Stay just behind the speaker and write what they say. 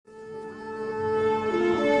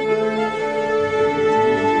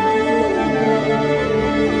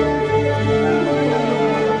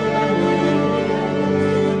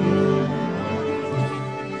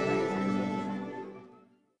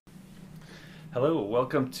Hello,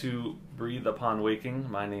 welcome to Breathe Upon Waking.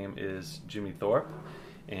 My name is Jimmy Thorpe,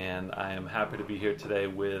 and I am happy to be here today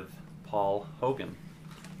with Paul Hogan.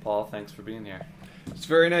 Paul, thanks for being here. It's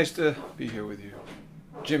very nice to be here with you.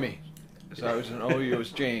 Jimmy. So I was an OU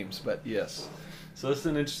as James, but yes. So this is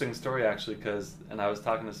an interesting story actually, and I was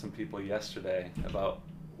talking to some people yesterday about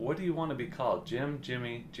what do you want to be called? Jim,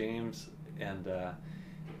 Jimmy, James, and an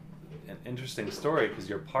interesting story because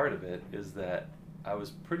you're part of it is that I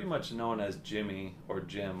was pretty much known as Jimmy or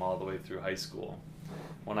Jim all the way through high school.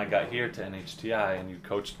 When I got here to NHTI and you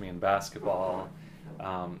coached me in basketball,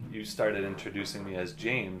 you started introducing me as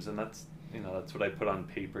James, and that's what I put on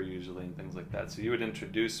paper usually and things like that. So you would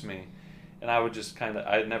introduce me, and I would just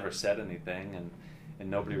I had never said anything,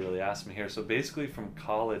 and nobody really asked me here. So basically from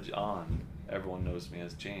college on, everyone knows me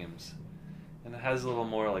as James. And it has a little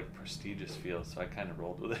more like prestigious feel, so I kind of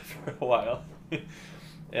rolled with it for a while.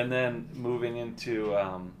 And then moving into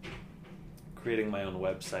creating my own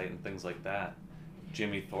website and things like that,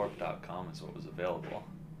 jimmythorpe.com is what was available.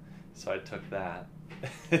 So I took that,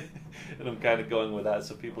 and I'm kind of going with that.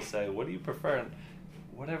 So people say, what do you prefer? And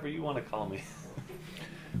whatever you want to call me.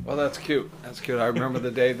 Well, that's cute. That's cute. I remember the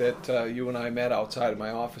day that you and I met outside of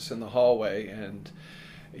my office in the hallway, and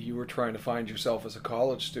you were trying to find yourself as a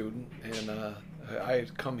college student, and I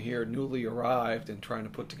had come here newly arrived and trying to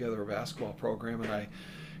put together a basketball program, and I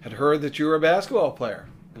had heard that you were a basketball player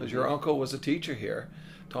because your uncle was a teacher here,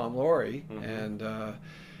 Tom Laurie, and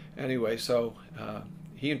anyway, so I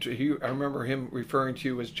remember him referring to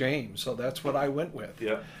you as James, so that's what I went with.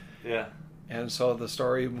 Yeah. And so the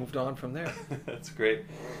story moved on from there. That's great.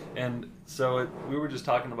 And so we were just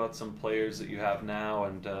talking about some players that you have now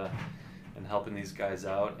and helping these guys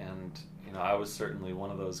out, and I was certainly one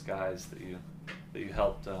of those guys that you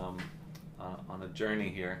helped on a journey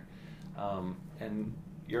here, and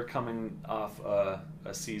you're coming off a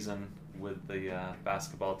season with the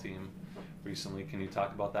basketball team recently. Can you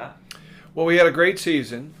talk about that? Well, we had a great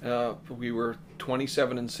season. We were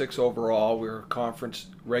 27-6 overall. We were conference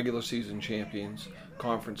regular season champions,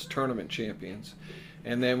 conference tournament champions,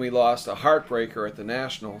 and then we lost a heartbreaker at the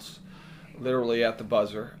Nationals, literally at the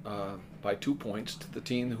buzzer, by 2 points to the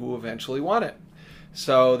team who eventually won it.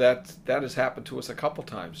 So that has happened to us a couple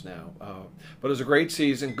times now. But it was a great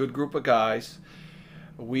season, good group of guys.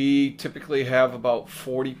 We typically have about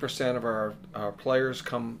 40% of our players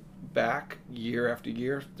come back year after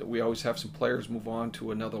year. We always have some players move on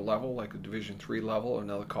to another level, like a Division III level or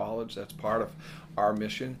another college. That's part of our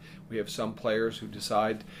mission. We have some players who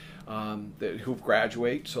decide who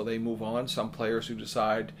graduate, so they move on. Some players who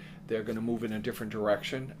decide they're going to move in a different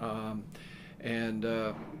direction.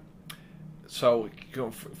 So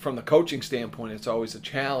from the coaching standpoint, it's always a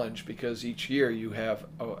challenge because each year you have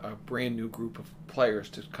a brand new group of players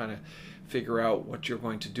to kind of figure out what you're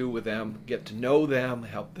going to do with them, get to know them,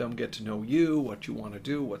 help them get to know you, what you want to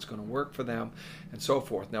do, what's going to work for them, and so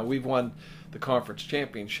forth. Now, we've won the conference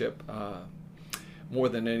championship more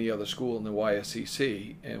than any other school in the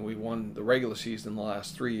YSCC, and we won the regular season the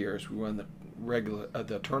last 3 years. We won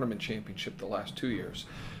the tournament championship the last 2 years.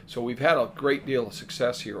 So we've had a great deal of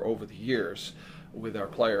success here over the years with our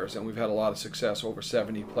players, and we've had a lot of success, over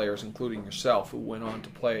 70 players, including yourself, who went on to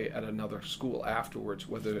play at another school afterwards,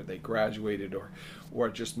 whether they graduated or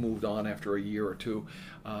just moved on after a year or two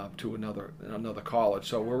to another college.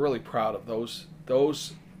 So we're really proud of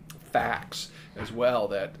those facts as well,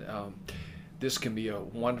 that this can be a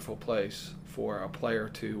wonderful place for a player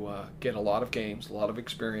to get a lot of games, a lot of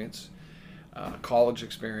experience, college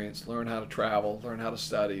experience, learn how to travel, learn how to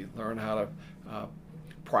study, learn how to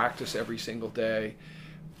practice every single day,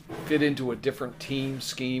 fit into a different team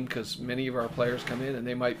scheme, because many of our players come in and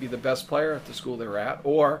they might be the best player at the school they're at,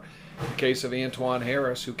 or in the case of Antoine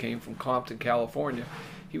Harris, who came from Compton, California,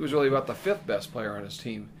 he was really about the 5th best player on his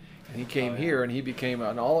team, and he came here and he became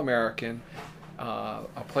an All-American,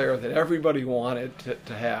 a player that everybody wanted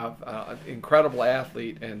to have, an incredible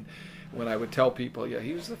athlete. And when I would tell people, yeah,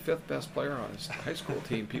 he was the 5th best player on his high school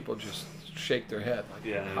team, people just shake their head.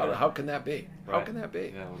 Like, how can that be? Right. How can that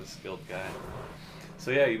be? Yeah, what a skilled guy.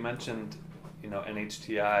 So yeah, you mentioned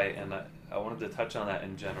NHTI, and I wanted to touch on that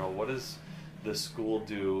in general. What does the school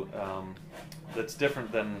do that's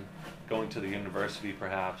different than going to the university,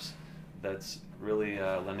 perhaps, that's really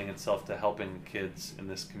lending itself to helping kids in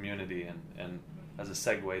this community and as a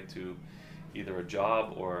segue to either a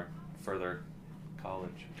job or further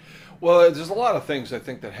college? Well, there's a lot of things I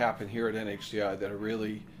think that happen here at NHTI that are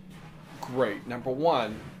really great. Number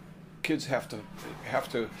one, kids have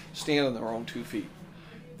to stand on their own 2 feet.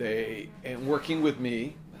 And working with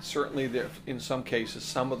me, certainly in some cases,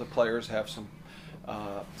 some of the players have some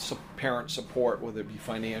parent support, whether it be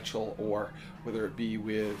financial or whether it be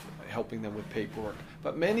with helping them with paperwork.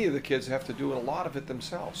 But many of the kids have to do a lot of it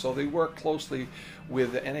themselves. So they work closely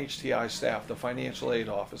with the NHTI staff, the financial aid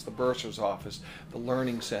office, the bursar's office, the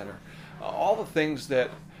learning center, all the things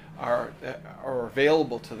that are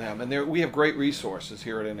available to them. And we have great resources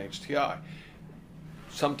here at NHTI.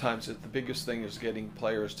 Sometimes the biggest thing is getting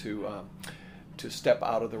players to step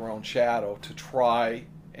out of their own shadow, to try,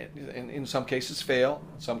 and in some cases fail,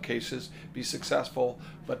 in some cases be successful,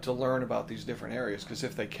 but to learn about these different areas, because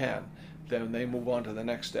if they can, then they move on to the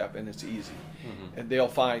next step and it's easy. Mm-hmm. And they'll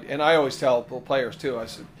find, and I always tell the players too, I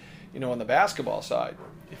said, on the basketball side,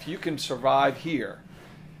 if you can survive here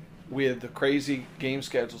with the crazy game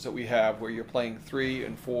schedules that we have where you're playing 3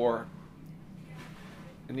 and 4,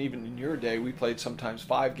 and even in your day we played sometimes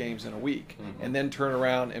 5 games in a week, mm-hmm. and then turn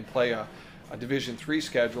around and play a Division III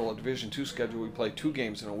schedule, a Division II schedule. We play 2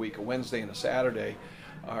 games in a week, a Wednesday and a Saturday,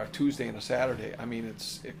 or a Tuesday and a Saturday. I mean,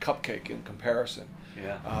 it's a cupcake in comparison.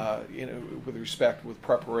 Yeah. With respect, with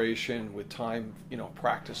preparation, with time,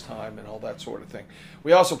 practice time, and all that sort of thing.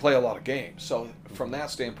 We also play a lot of games. So from that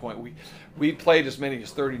standpoint, we played as many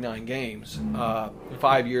as 39 games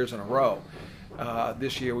 5 years in a row.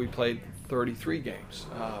 This year we played 33 games.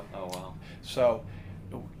 Oh wow! So.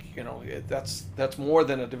 That's more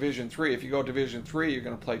than a Division III. If you go Division III, you're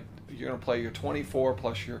going to play your 24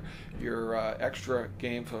 plus your extra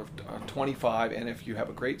game for 25, and if you have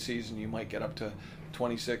a great season, you might get up to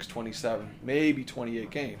 26, 27, maybe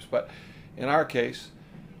 28 games. But in our case,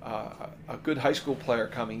 a good high school player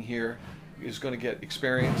coming here is going to get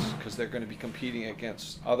experience because they're going to be competing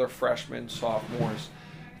against other freshmen, sophomores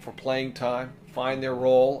for playing time, find their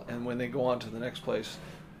role, and when they go on to the next place,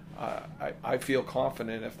 I feel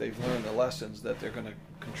confident if they've learned the lessons that they're going to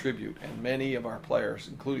contribute. And many of our players,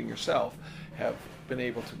 including yourself, have been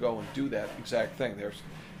able to go and do that exact thing. There's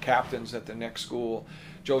captains at the next school.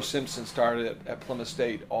 Joe Simpson started at Plymouth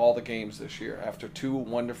State all the games this year after 2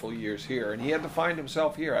 wonderful years here. And he had to find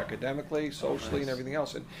himself here academically, socially, and everything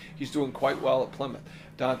else. And he's doing quite well at Plymouth.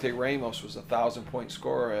 Dante Ramos was a 1,000-point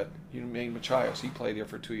scorer at UMaine Machias. He played here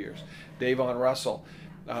for 2 years. Davon Russell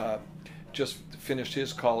just finished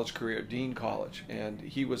his college career at Dean College, and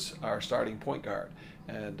he was our starting point guard.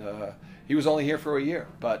 And he was only here for a year,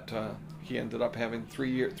 but he ended up having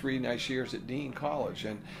 3 nice years at Dean College,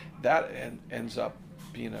 and that ends up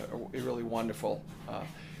being a really wonderful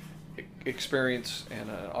experience and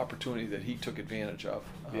an opportunity that he took advantage of.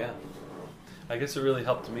 Yeah, I guess it really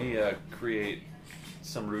helped me create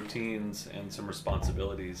some routines and some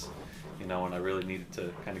responsibilities, when I really needed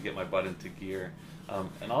to kind of get my butt into gear.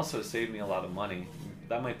 And also saved me a lot of money.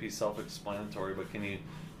 That might be self-explanatory, but can you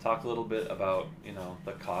talk a little bit about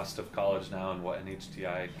the cost of college now and what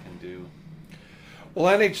NHTI can do?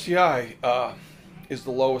 Well, NHTI is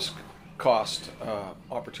the lowest cost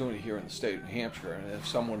opportunity here in the state of New Hampshire, and if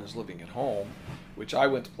someone is living at home, which I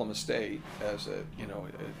went to Plymouth State as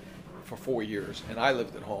for 4 years, and I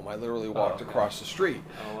lived at home. I literally walked across the street.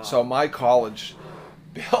 Oh, wow. So my college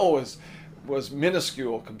bill was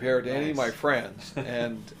minuscule compared to any of my friends,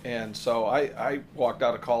 and so I walked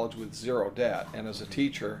out of college with 0 debt, and as a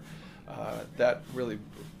teacher, that really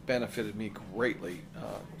benefited me greatly.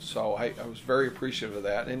 So I was very appreciative of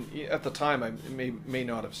that, and at the time I may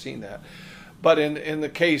not have seen that, but in the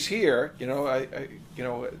case here, I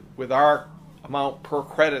with our amount per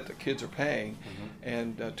credit that kids are paying, mm-hmm.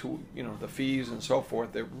 and the fees and so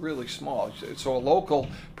forth, they're really small. So a local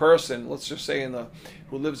person, let's just say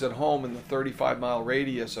who lives at home in the 35-mile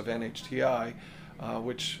radius of NHTI,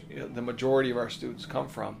 which the majority of our students come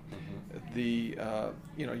from, mm-hmm.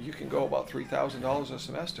 You can go about $3,000 a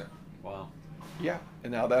semester. Wow. Yeah,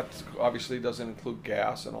 and now that obviously doesn't include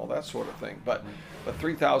gas and all that sort of thing, but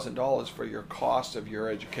 $3,000 for your cost of your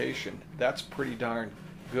education, that's pretty darn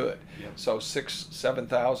good. Yep. So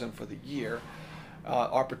 $7,000 for the year.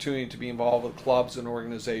 Opportunity to be involved with clubs and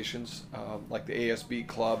organizations like the ASB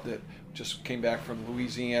club that just came back from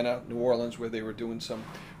Louisiana, New Orleans, where they were doing some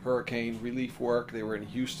hurricane relief work. They were in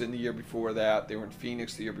Houston the year before that. They were in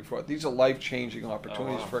Phoenix the year before. These are life-changing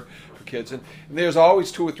opportunities for kids. And there's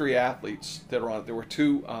always 2 or 3 athletes that are on it. There were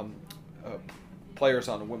 2 players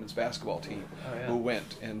on the women's basketball team who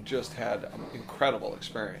went and just had incredible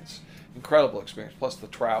experience, plus the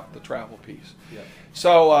travel piece. Yeah.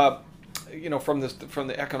 So, from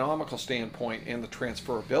the economical standpoint and the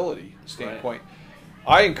transferability standpoint,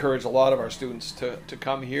 I encourage a lot of our students to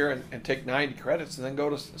come here and take 90 credits and then go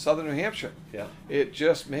to Southern New Hampshire. Yeah. It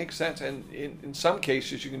just makes sense. And in some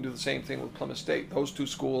cases, you can do the same thing with Plymouth State. Those 2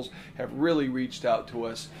 schools have really reached out to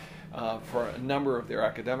us for a number of their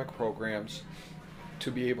academic programs.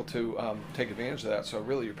 to be able to take advantage of that. So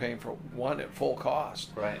really, you're paying for one at full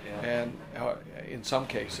cost, Right. Yeah. and in some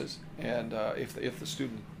cases, and if the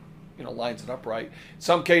student lines it up right. In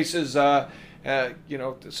some cases,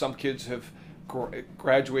 some kids have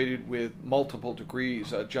graduated with multiple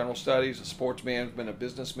degrees, general studies, a sports management, a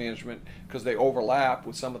business management, because they overlap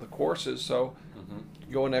with some of the courses. So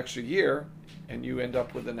you go an extra year, and you end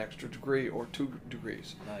up with an extra degree or 2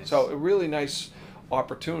 degrees. Nice. So a really nice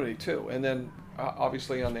opportunity too. And then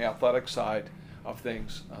obviously on the athletic side of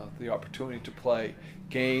things, the opportunity to play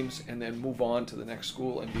games and then move on to the next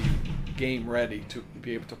school and be game ready to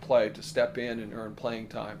be able to play, to step in and earn playing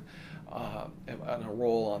time, and a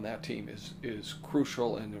role on that team is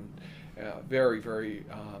crucial and very, very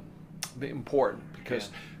important, because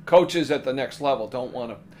coaches at the next level don't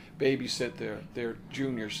want to babysit their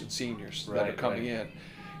juniors and seniors that are coming in.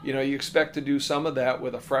 You expect to do some of that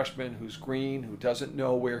with a freshman who's green, who doesn't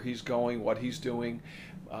know where he's going, what he's doing,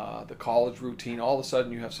 the college routine. All of a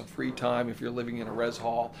sudden you have some free time if you're living in a res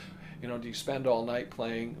hall. Do you spend all night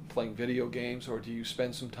playing video games, or do you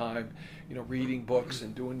spend some time, reading books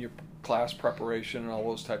and doing your class preparation and all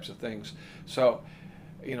those types of things? So,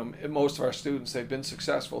 most of our students, they've been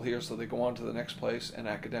successful here, so they go on to the next place, and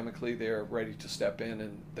academically they're ready to step in,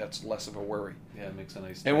 and that's less of a worry. Yeah, it makes a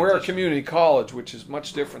nice transition. And we're a community college, which is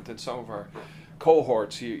much different than some of our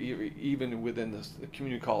cohorts, even within the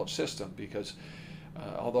community college system, because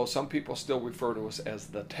although some people still refer to us as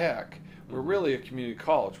the Tech, we're really a community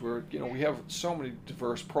college. We have so many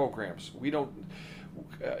diverse programs. We don't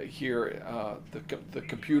here the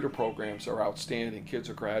computer programs are outstanding. Kids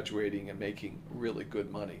are graduating and making really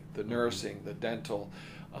good money. The nursing, the dental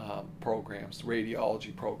programs, the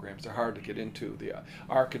radiology programs, they're hard to get into. The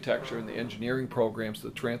architecture and the engineering programs,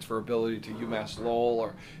 the transferability to UMass Lowell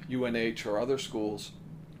or UNH or other schools,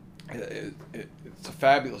 it's a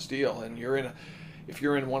fabulous deal. And if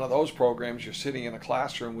you're in one of those programs, you're sitting in a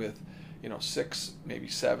classroom with 6, maybe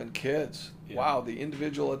 7 kids. Yeah. Wow, the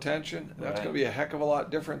individual attention, that's going to be a heck of a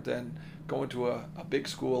lot different than going to a big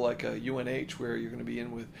school like a UNH, where you're going to be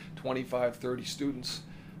in with 25, 30 students.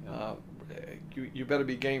 Yeah. You better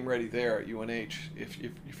be game ready there at UNH.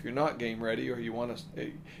 If you're not game ready, or you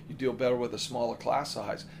deal better with a smaller class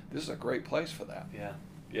size, this is a great place for that.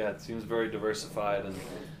 Yeah, it seems very diversified and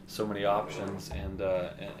so many options, and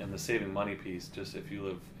the saving money piece. Just if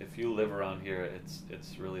you live around here,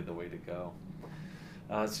 it's really the way to go.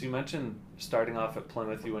 So you mentioned starting off at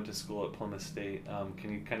Plymouth. You went to school at Plymouth State.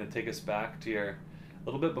 Can you kind of take us back to a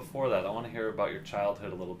little bit before that? I want to hear about your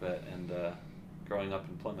childhood a little bit and growing up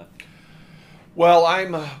in Plymouth. Well,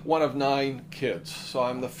 I'm one of 9 kids, so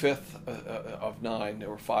I'm the 5th of 9. There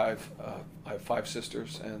were 5. I have 5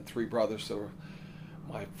 sisters and 3 brothers.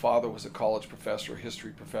 My father was a college professor, a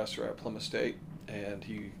history professor at Plymouth State, and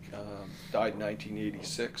he died in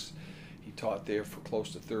 1986. He taught there for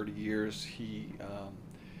close to 30 years. He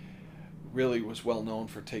really was well known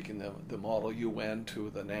for taking the Model UN to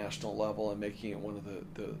the national level and making it one of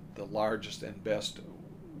the largest and best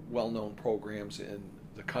well-known programs in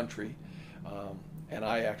the country. And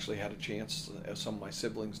I actually had a chance, as some of my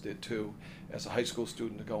siblings did too, as a high school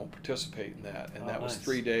student, to go and participate in that. And that was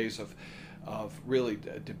 3 days of really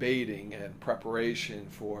debating and preparation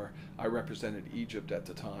for. I represented Egypt at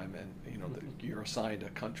the time, and you're assigned a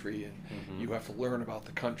country, and you have to learn about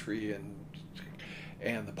the country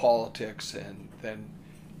and the politics, and then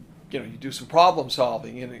you do some problem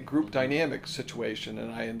solving in a group dynamic situation.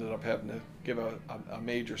 And I ended up having to give a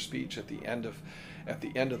major speech at the end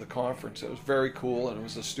of the conference. It was very cool, and it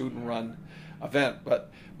was a student-run event. But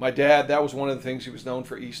my dad, that was one of the things he was known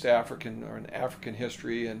for: East African or African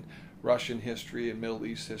history and Russian history and Middle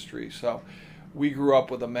East history. So we grew up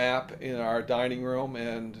with a map in our dining room,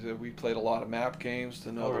 and we played a lot of map games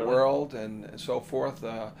to know the world and so forth.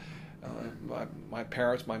 My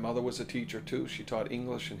parents, my mother was a teacher too. She taught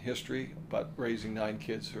English and history, but raising 9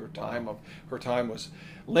 kids, her time was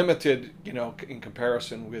limited, in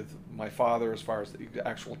comparison with my father as far as the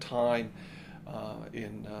actual time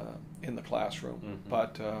in the classroom.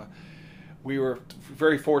 But we were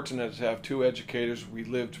very fortunate to have 2 educators. We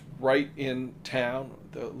lived right in town.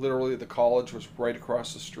 Literally, the college was right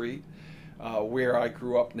across the street. Where I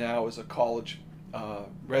grew up now is a college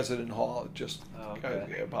resident hall. Just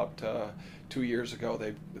about 2 years ago,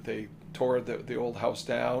 they tore the old house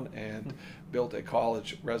down and built a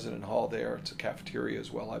college resident hall there. It's a cafeteria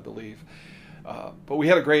as well, I believe. But we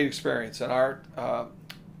had a great experience. And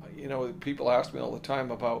people ask me all the time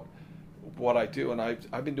about what I do, and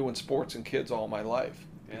I've been doing sports and kids all my life,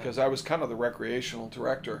 because I was kind of the recreational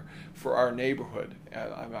director for our neighborhood.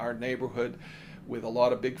 Our neighborhood with a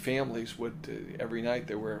lot of big families, would every night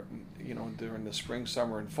there were, during the spring,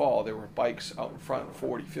 summer, and fall, there were bikes out in front,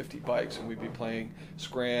 40, 50 bikes, and we'd be playing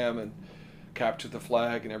scram and capture the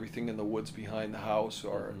flag and everything in the woods behind the house.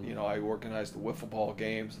 Or I organized the wiffle ball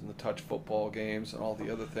games and the touch football games and all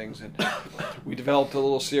the other things. And we developed a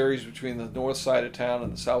little series between the north side of town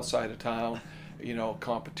and the south side of town,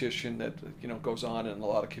 competition that goes on in a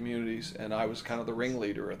lot of communities, and I was kind of the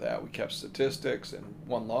ringleader of that. We kept statistics and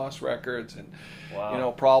won-loss records, and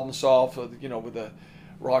wow. Problem solved with the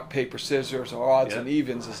rock, paper, scissors, or odds Yep. and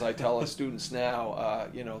evens, as I tell the students now.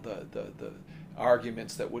 The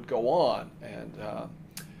arguments that would go on, and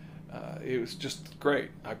it was just great.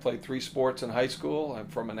 I played 3 sports in high school. I'm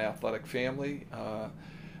from an athletic family. I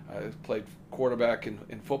played quarterback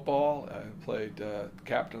in football. I played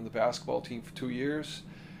captain of the basketball team for 2 years,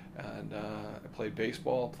 and I played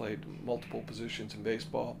baseball. Played multiple positions in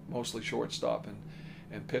baseball, mostly shortstop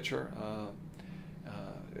and pitcher.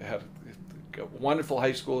 Had a wonderful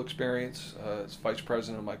high school experience as vice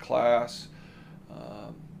president of my class,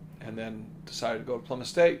 and then decided to go to Plymouth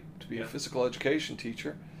State to be a physical education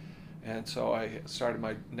teacher. And so I started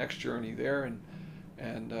my next journey there, and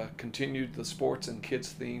continued the sports and kids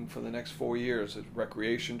theme for the next 4 years as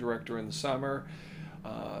recreation director in the summer.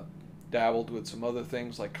 Dabbled with some other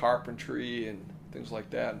things like carpentry and things like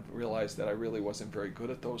that, and realized that I really wasn't very good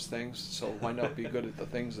at those things, so why not be good at the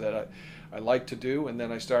things that I like to do. And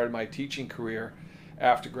then I started my teaching career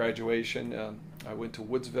after graduation. I went to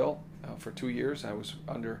Woodsville for 2 years. I was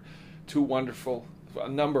under a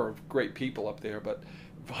number of great people up there, but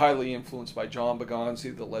highly influenced by John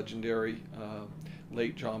Bagonzi, the legendary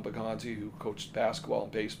late John Bagonzi, who coached basketball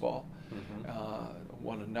and baseball.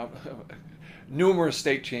 Won numerous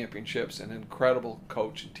state championships, an incredible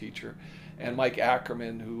coach and teacher. And Mike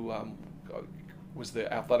Ackerman, who was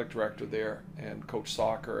the athletic director there and coached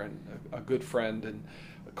soccer, and a good friend and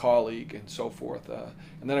a colleague and so forth.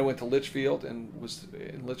 And then I went to Litchfield and was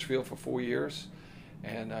in Litchfield for 4 years.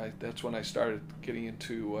 And that's when I started getting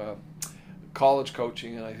into college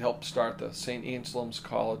coaching, and I helped start the St. Anselm's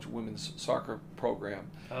College women's soccer program.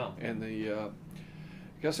 And I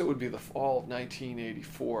guess it would be the fall of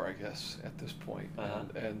 1984, I guess, at this point.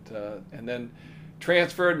 And then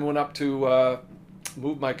transferred and went up to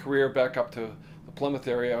moved my career back up to the Plymouth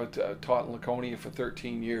area. I taught in Laconia for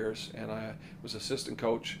 13 years, and I was assistant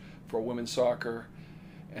coach for women's soccer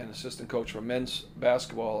and assistant coach for men's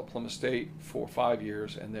basketball at Plymouth State for 5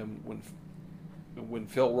 years. And then when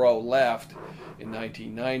Phil Rowe left in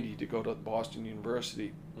 1990 to go to Boston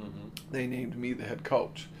University, they named me the head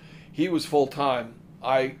coach. He was full-time.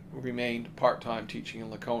 I remained part-time teaching in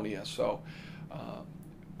Laconia. So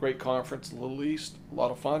great conference in the Little East, a lot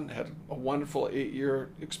of fun. Had a wonderful 8-year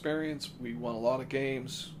experience. We won a lot of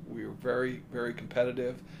games. We were very, very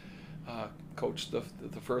competitive. Coached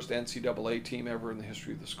the first NCAA team ever in the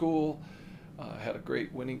history of the school. Had a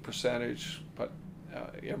great winning percentage, but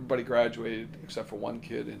everybody graduated except for one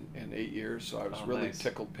kid in 8 years, so I was really nice.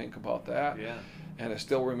 Tickled pink about that. And I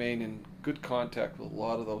still remain in good contact with a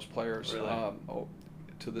lot of those players. Really?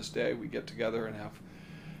 To this day, we get together and have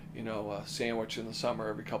a sandwich in the summer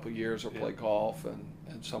every couple of years, or play golf, and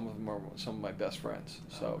some of them are some of my best friends.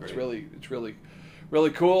 So it's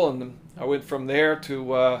really cool. And then I went from there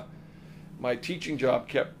to my teaching job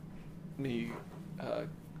kept me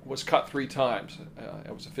was cut 3 times.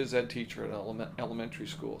 I was a phys ed teacher at an elementary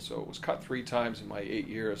school, so it was cut 3 times in my 8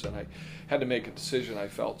 years, and I had to make a decision, I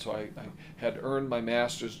felt. So I had earned my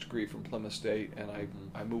master's degree from Plymouth State, and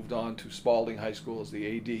I moved on to Spalding High School as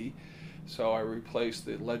the AD. So I replaced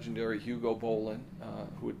the legendary Hugo Bolin,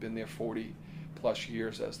 who had been there 40 plus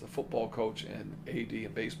years as the football coach and AD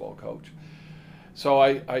and baseball coach. So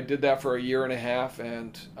I did that for a year and a half,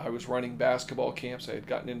 and I was running basketball camps. I had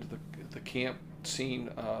gotten into the camp scene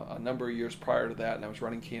a number of years prior to that, and I was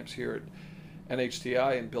running camps here at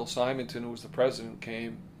NHTI, and Bill Simonton, who was the president,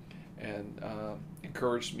 came and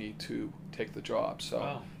encouraged me to take the job.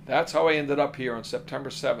 So that's how I ended up here on September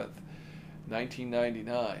 7th,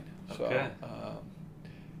 1999. Okay.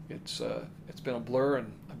 So it's been a blur,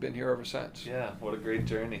 and I've been here ever since. Yeah, what a great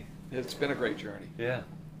journey. It's been a great journey. Yeah.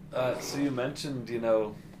 So you mentioned,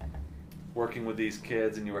 working with these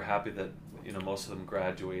kids, and you were happy that, most of them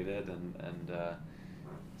graduated, and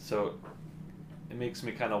so it makes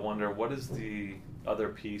me kind of wonder, what is the other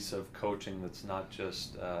piece of coaching that's not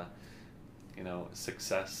just,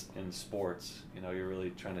 success in sports? You're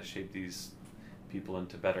really trying to shape these people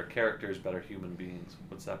into better characters, better human beings.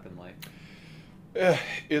 What's that been like?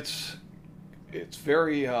 It's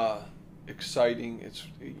very exciting. It's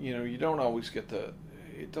you don't always get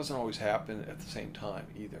it doesn't always happen at the same time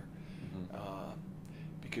either,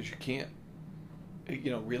 because you can't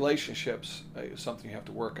relationships is something you have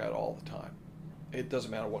to work at all the time. It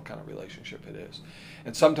doesn't matter what kind of relationship it is.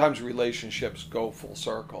 And sometimes relationships go full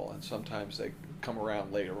circle, and sometimes they come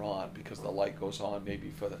around later on because the light goes on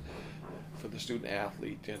maybe for the student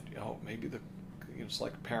athlete. And, maybe it's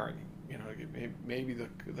like parenting. Maybe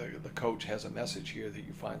the coach has a message here that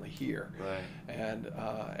you finally hear. Right. And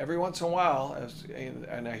every once in a while,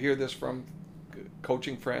 and I hear this from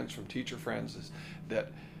coaching friends, from teacher friends, is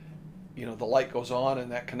that the light goes on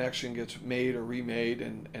and that connection gets made or remade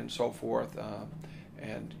and so forth,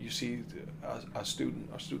 and you see a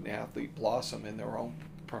student athlete blossom in their own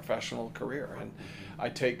professional career. And I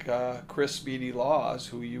take Chris Speedy Laws,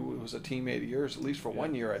 who was a teammate of yours, at least for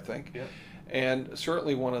 1 year, I think, and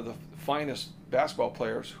certainly one of the finest basketball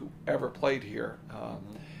players who ever played here,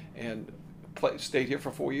 and stayed here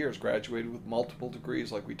for 4 years, graduated with multiple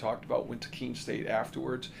degrees like we talked about, went to Keene State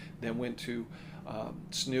afterwards, then went to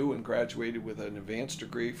SNU and graduated with an advanced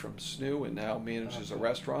degree from SNU, and now manages a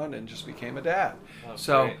restaurant and just became a dad.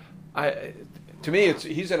 So to me,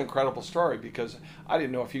 he's an incredible story, because I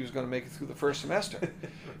didn't know if he was going to make it through the first semester.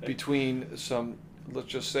 Between some, let's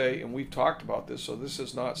just say, and we've talked about this, so this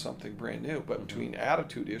is not something brand new, but between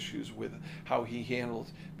attitude issues with how he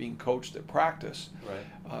handled being coached at practice,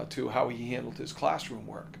 to how he handled his classroom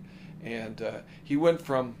work. And he went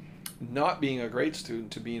from not being a great student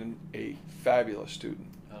to being a fabulous student.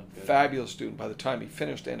 Fabulous student by the time he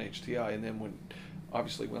finished NHTI, and then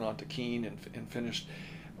obviously went on to Keene and finished,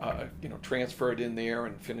 transferred in there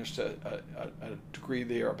and finished a degree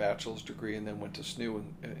there, a bachelor's degree, and then went to SNU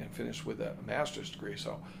and finished with a master's degree.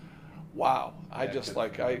 So, wow! I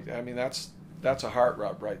mean, that's a heart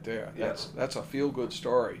rub right there. That's a feel good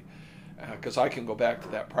story, because I can go back to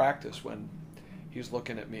that practice when he's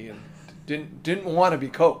looking at me and didn't want to be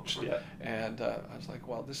coached. And I was like,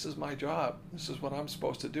 well, this is my job. This is what I'm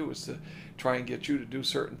supposed to do, is to try and get you to do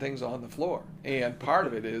certain things on the floor. And part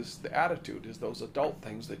of it is the attitude, is those adult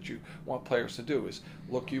things that you want players to do, is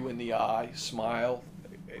look you in the eye, smile,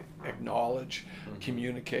 acknowledge,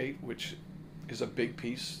 communicate, which is a big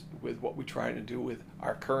piece with what we try to do with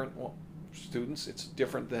our current students. It's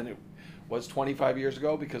different than it was 25 years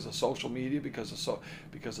ago because of social media, because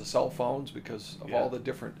of cell phones, because of all the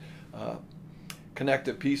different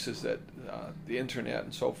connective pieces that the internet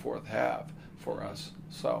and so forth have for us.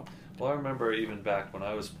 So, well, I remember even back when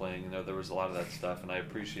I was playing, there was a lot of that stuff, and I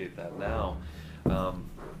appreciate that now.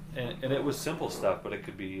 And it was simple stuff, but it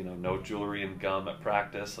could be, no jewelry and gum at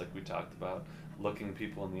practice, like we talked about, looking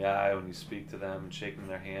people in the eye when you speak to them and shaking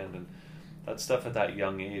their hand, and that stuff at that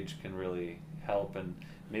young age can really help. And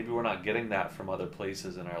maybe we're not getting that from other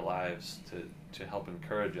places in our lives to help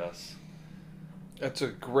encourage us. That's a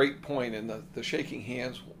great point, and the shaking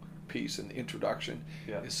hands piece in the introduction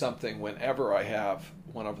is something whenever I have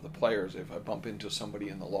one of the players, if I bump into somebody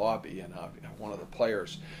in the lobby and one of the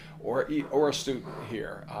players or a student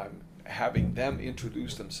here, I'm having them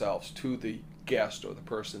introduce themselves to the guest or the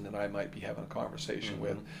person that I might be having a conversation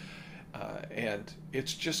with. And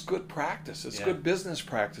it's just good practice. It's good business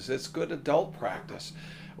practice. It's good adult practice.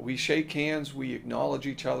 We shake hands, we acknowledge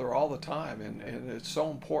each other all the time, and it's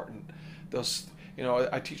so important.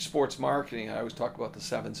 I teach sports marketing. I always talk about the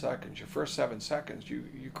 7 seconds. Your first 7 seconds,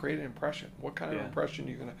 you create an impression. What kind of impression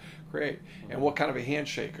are you going to create? And what kind of a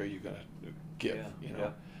handshake are you going to give?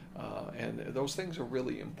 And those things are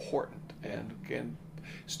really important. And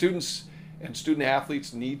students and student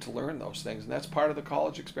athletes need to learn those things, and that's part of the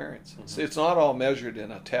college experience. It's not all measured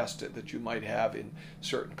in a test that you might have in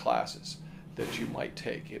certain classes that you might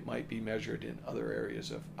take. It might be measured in other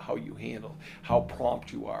areas of how you handle, how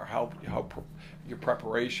prompt you are, your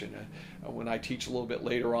preparation. When I teach a little bit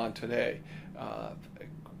later on today,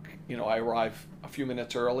 I arrive a few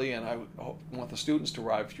minutes early, and I want the students to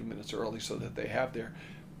arrive a few minutes early so that they have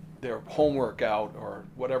their homework out or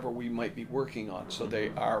whatever we might be working on, so they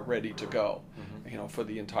are ready to go, for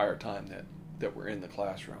the entire time that we're in the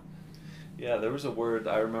classroom. Yeah, there was a word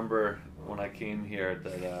I remember when I came here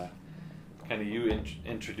that kind of you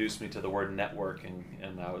introduced me to the word networking,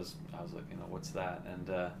 and I was like, what's that?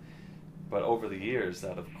 And but over the years,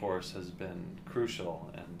 that of course has been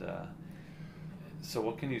crucial. And so,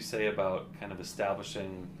 what can you say about kind of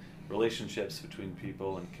establishing relationships between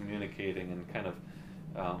people and communicating and kind of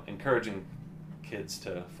encouraging kids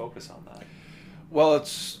to focus on that? Well,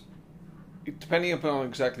 it's depending upon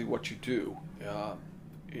exactly what you do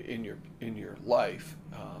in your life.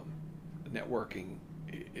 Networking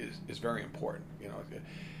is very important.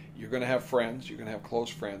 You're going to have friends, you're going to have close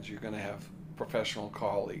friends, you're going to have professional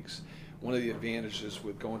colleagues. One of the advantages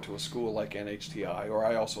with going to a school like NHTI, or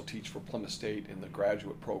I also teach for Plymouth State in the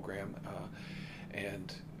graduate program,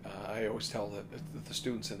 and I always tell the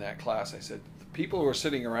students in that class, I said, the people who are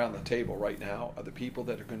sitting around the table right now are the people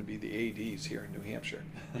that are going to be the ADs here in New Hampshire.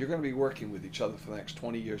 You're going to be working with each other for the next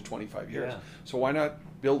 20 years, 25 years. Yeah. So why not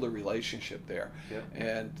build a relationship there? Yeah.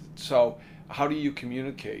 And so how do you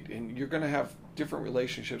communicate? And you're going to have different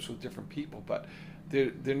relationships with different people, but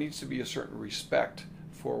there needs to be a certain respect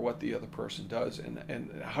for what the other person does,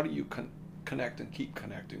 and how do you connect and keep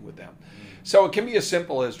connecting with them. So it can be as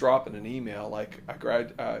simple as dropping an email, like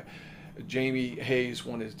Jamie Hayes,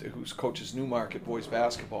 who's coaches Newmarket boys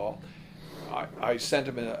basketball. I sent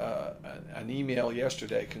him an email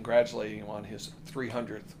yesterday congratulating him on his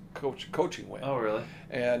 300th coaching win. Oh, really?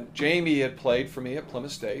 And Jamie had played for me at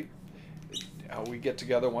Plymouth State. We get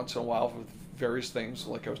together once in a while for various things,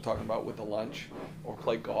 like I was talking about with the lunch, or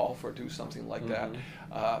play golf, or do something like that.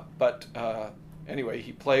 But anyway,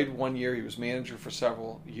 he played 1 year. He was manager for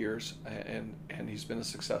several years, and he's been a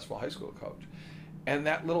successful high school coach. And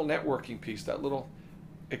that little networking piece, that little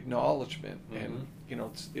acknowledgement, and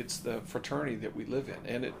it's the fraternity that we live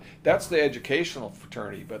in, and that's the educational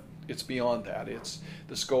fraternity, but it's beyond that. It's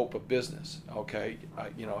the scope of business. Okay,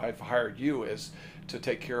 I've hired you to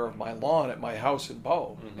take care of my lawn at my house in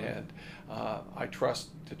Bow, and I trust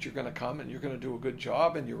that you're going to come and you're going to do a good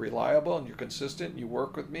job, and you're reliable and you're consistent and you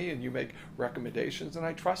work with me and you make recommendations, and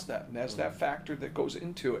I trust that, and that's that factor that goes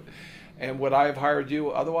into it. And would I have hired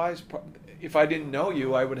you otherwise? If I didn't know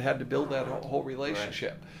you, I would have had to build that whole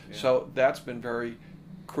relationship. Right. Yeah. So that's been very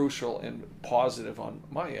crucial and positive on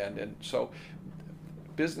my end. And so,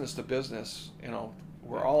 business to business,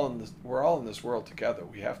 we're all in this world together.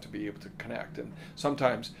 We have to be able to connect. And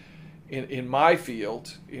sometimes, in my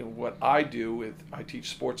field, in what I do, I teach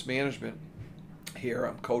sports management here.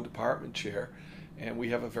 I'm co-department chair, and we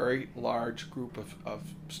have a very large group of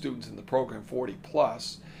students in the program, 40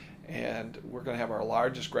 plus. And we're going to have our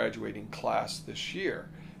largest graduating class this year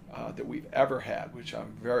that we've ever had, which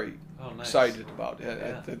I'm very excited about.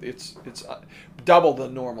 Yeah. It's double the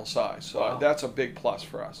normal size, so that's a big plus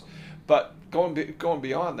for us. But going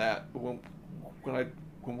beyond that, when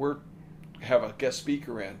we have a guest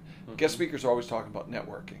speaker in, guest speakers are always talking about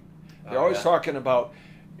networking. They're always talking about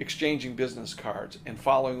exchanging business cards and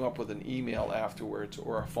following up with an email afterwards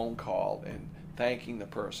or a phone call and thanking the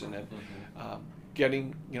person and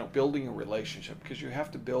building a relationship, because you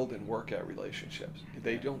have to build and work at relationships.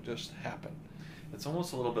 They don't just happen. It's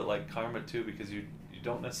almost a little bit like karma too, because you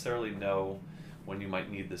don't necessarily know when you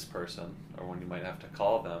might need this person or when you might have to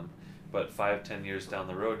call them, but 5-10 years down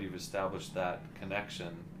the road you've established that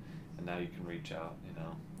connection, and now you can reach out,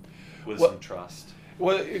 with some trust.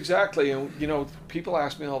 Well, exactly. And people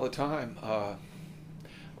ask me all the time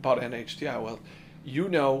about NHTI. Well,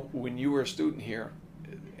 when you were a student here,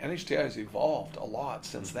 NHTI has evolved a lot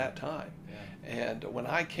since that time. Yeah. And when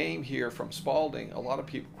I came here from Spalding, a lot of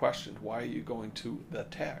people questioned, why are you going to the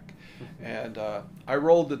Tech? And I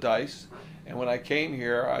rolled the dice. And when I came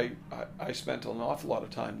here, I spent an awful lot of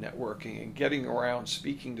time networking and getting around,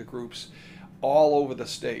 speaking to groups all over the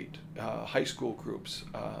state, high school groups,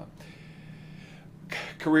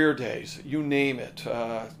 career days, you name it,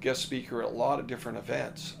 guest speaker at a lot of different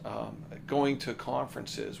events, going to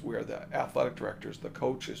conferences where the athletic directors, the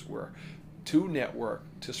coaches were, to network,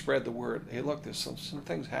 to spread the word. Hey, look, there's some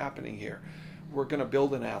things happening here. We're going to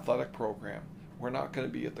build an athletic program. We're not going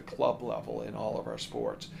to be at the club level in all of our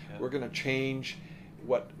sports. Yeah. We're going to change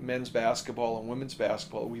what men's basketball and women's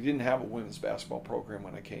basketball. We didn't have a women's basketball program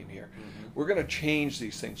when I came here. We're going to change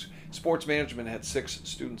these things. Sports management had 6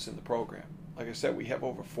 students in the program. Like I said, we have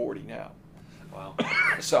over 40 now. Wow.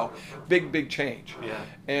 So big change.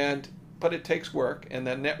 Yeah. But it takes work, and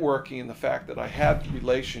then networking, and the fact that I had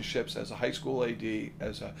relationships as a high school AD,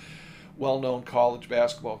 as a well-known college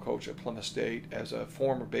basketball coach at Plymouth State, as a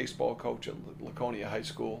former baseball coach at Laconia High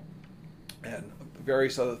School, and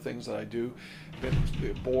various other things that I do.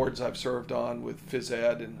 The boards I've served on with phys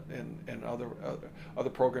ed and other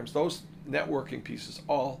programs. Those networking pieces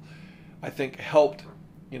all, I think, helped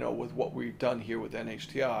with what we've done here with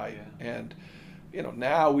NHTI. Yeah. And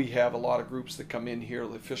now we have a lot of groups that come in here,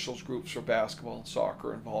 the officials groups for basketball and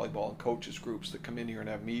soccer and volleyball, and coaches groups that come in here and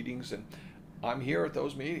have meetings, and I'm here at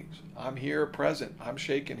those meetings. I'm here present. I'm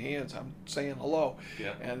shaking hands. I'm saying hello.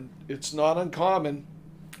 Yeah. And it's not uncommon.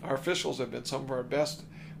 Our officials have been some of our best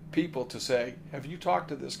people to say, have you talked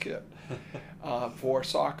to this kid for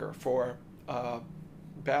soccer, for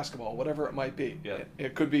basketball, whatever it might be. Yeah.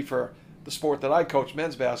 It could be for the sport that I coach,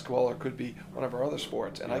 men's basketball, or it could be one of our other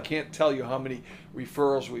sports. And I can't tell you how many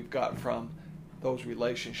referrals we've got from those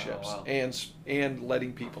relationships. Oh, wow. and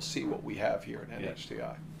letting people see what we have here at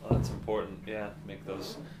NHTI. Well, that's important. Yeah, make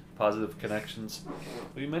those positive connections.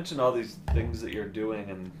 Well, you mentioned all these things that you're doing,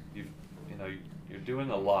 and you're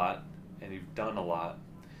doing a lot, and you've done a lot.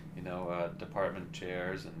 Department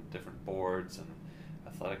chairs and different boards, and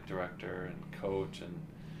athletic director and coach,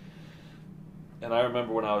 and I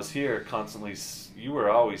remember when I was here, constantly, you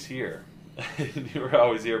were always here. You were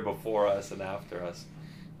always here before us and after us.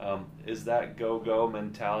 Is that go-go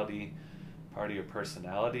mentality part of your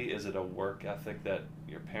personality? Is it a work ethic that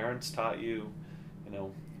your parents taught you?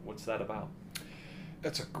 What's that about?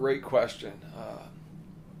 That's a great question.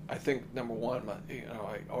 I think, number one,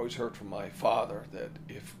 I always heard from my father that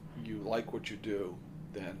if you like what you do,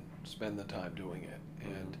 then spend the time doing it.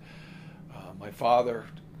 And my father,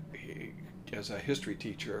 as a history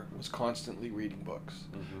teacher, was constantly reading books,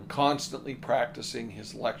 constantly practicing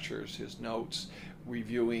his lectures, his notes,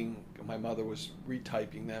 reviewing. My mother was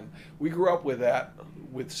retyping them. We grew up with that,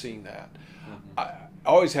 with seeing that. I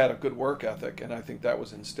always had a good work ethic, and I think that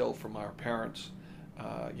was instilled from our parents.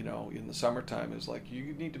 In the summertime, it was like,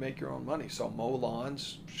 you need to make your own money. So mow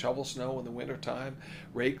lawns, shovel snow in the wintertime,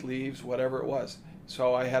 rake leaves, whatever it was.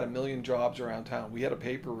 So I had a million jobs around town. We had a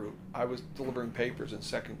paper route. I was delivering papers in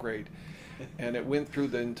second grade. And it went through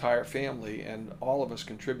the entire family, and all of us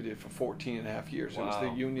contributed for 14 and a half years. Wow. It was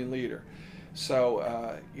the union leader.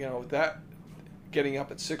 So, that getting up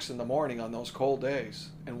at 6 in the morning on those cold days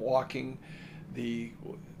and walking the,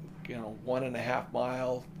 1.5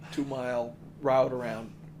 mile, 2 mile route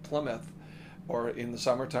around Plymouth, or in the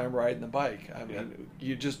summertime riding the bike. I mean,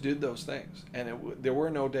 you just did those things, and there were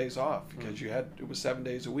no days off because it was 7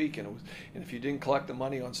 days a week, and if you didn't collect the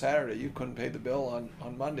money on Saturday, you couldn't pay the bill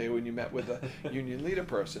on Monday when you met with a union leader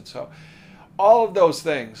person. So, all of those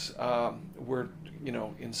things were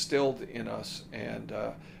instilled in us, and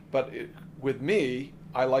with me,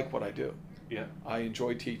 I like what I do. Yeah, I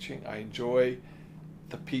enjoy teaching. I enjoy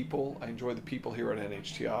the people. I enjoy the people here at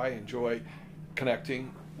NHTI. I enjoy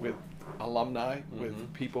connecting with alumni,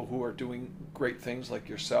 with people who are doing great things like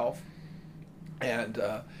yourself. And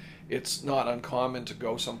it's not uncommon to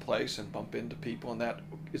go someplace and bump into people, and that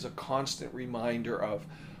is a constant reminder of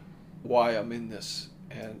why I'm in this.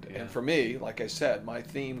 And for me, like I said, my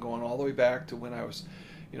theme going all the way back to when I was,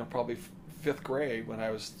 probably fifth grade, when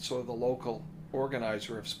I was sort of the local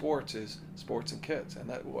organizer of sports, is sports and kids. And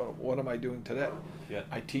that, what am I doing today? Yeah.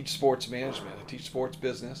 I teach sports management. I teach sports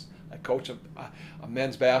business. I coach a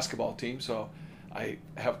men's basketball team, so I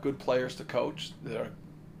have good players to coach that are,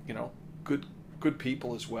 good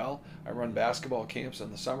people as well. I run basketball camps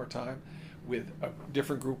in the summertime with a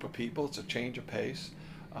different group of people. It's a change of pace.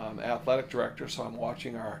 Athletic director, so I'm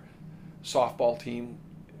watching our softball team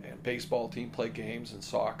and baseball team play games and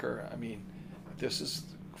soccer. I mean, this is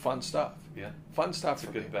fun stuff. Yeah, fun stuff. It's a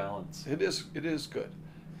for good me. Balance. It is good. It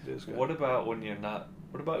is good. What about when you're not?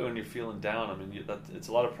 What about when you're feeling down? I mean, it's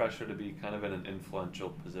a lot of pressure to be kind of in an influential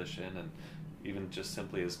position, and even just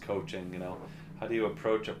simply as coaching. How do you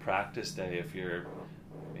approach a practice day if you're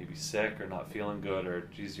maybe sick or not feeling good, or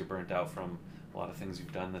geez, you're burnt out from a lot of things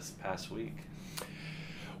you've done this past week?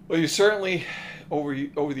 Well, you certainly, over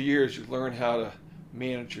the years, you learn how to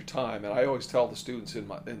manage your time. And I always tell the students in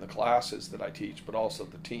the classes that I teach, but also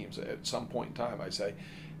the teams, at some point in time, I say,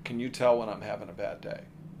 can you tell when I'm having a bad day?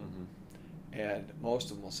 And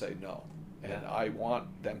most of them will say no. And I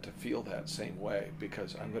want them to feel that same way,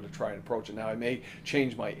 because I'm going to try and approach it. Now, I may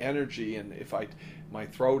change my energy, and if my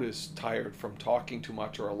throat is tired from talking too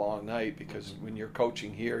much or a long night, because when you're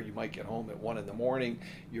coaching here, you might get home at 1 in the morning,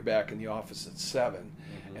 you're back in the office at 7,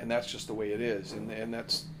 and that's just the way it is. And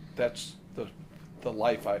that's the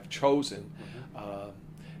life I've chosen,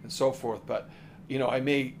 and so forth. But I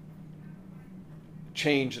may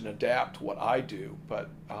change and adapt what I do, but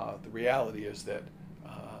the reality is that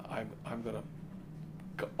I'm going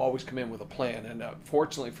to always come in with a plan. And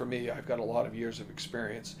fortunately for me, I've got a lot of years of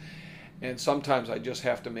experience, and sometimes I just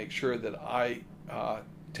have to make sure that I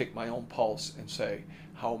take my own pulse and say,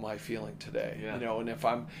 how am I feeling today? And if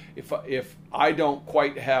I don't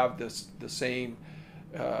quite have the same,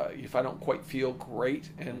 if I don't quite feel great,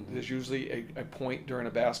 and there's usually a point during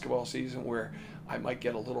a basketball season where I might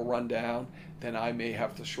get a little run down, then I may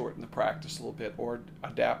have to shorten the practice a little bit or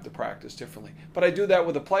adapt the practice differently. But I do that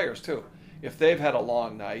with the players too. If they've had a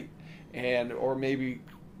long night, or maybe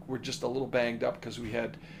we're just a little banged up because we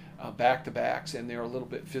had back-to-backs and they're a little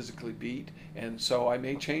bit physically beat, and so I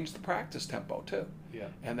may change the practice tempo too. Yeah.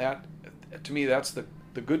 And that, to me, that's the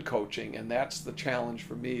good coaching, and that's the challenge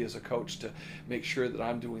for me as a coach, to make sure that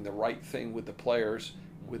I'm doing the right thing with the players,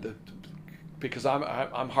 because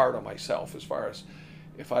I'm hard on myself as far as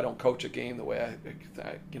if I don't coach a game the way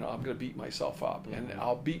I'm going to beat myself up, and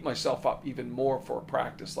I'll beat myself up even more for a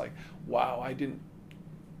practice. Like, wow, I didn't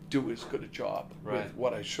do as good a job Right. with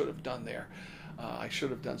what I should have done there. I should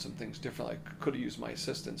have done some things differently. I could have used my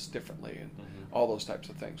assistants differently, and all those types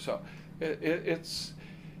of things. So it's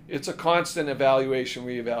a constant evaluation,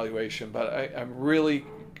 reevaluation. But I really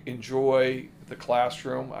enjoy the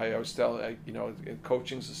classroom. I always tell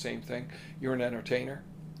coaching's the same thing. You're an entertainer.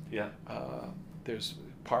 Yeah. There's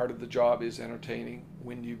part of the job is entertaining.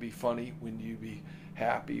 When do you be funny? When do you be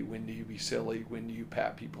happy? When do you be silly? When do you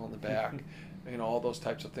pat people on the back? All those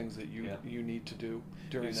types of things that you need to do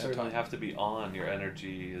during you that certainly time. have to be on. Your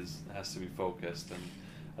energy has to be focused, and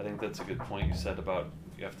I think that's a good point you said about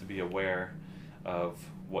you have to be aware of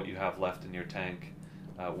what you have left in your tank,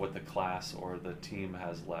 what the class or the team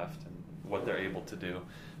has left, and what they're able to do.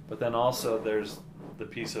 But then also there's the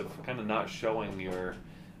piece of kind of not showing your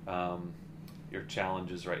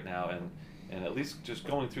challenges right now, and at least just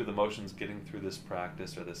going through the motions, getting through this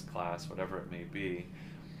practice or this class, whatever it may be,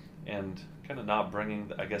 and kind of not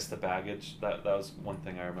bringing, I guess, the baggage. That was one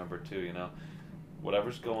thing I remember too.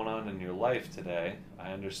 Whatever's going on in your life today,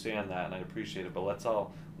 I understand that and I appreciate it, but let's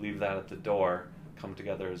all leave that at the door, come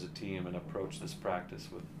together as a team, and approach this practice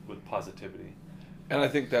with positivity. And I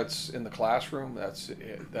think that's in the classroom.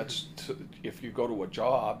 If you go to a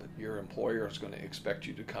job, your employer is going to expect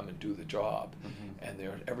you to come and do the job, and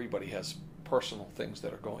everybody has personal things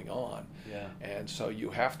that are going on, and so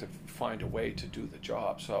you have to find a way to do the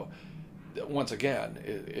job. So once again,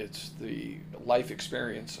 it's the life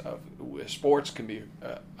experience of sports can be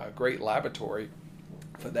a great laboratory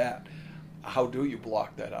for that. How do you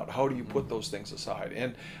block that out? How do you put those things aside?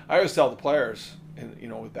 And I always tell the players,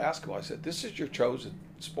 with basketball, I said, this is your chosen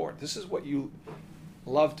sport. This is what you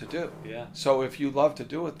love to do. Yeah. So if you love to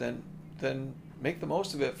do it, then make the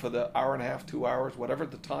most of it for the hour and a half, 2 hours, whatever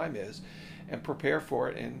the time is, and prepare for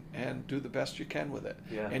it and do the best you can with it.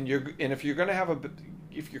 Yeah. And if you're going to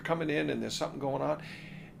if you're coming in and there's something going on,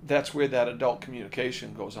 that's where that adult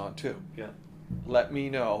communication goes on too. Yeah. Let me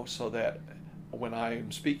know so that when I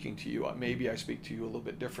am speaking to you, maybe I speak to you a little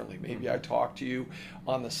bit differently. Maybe I talk to you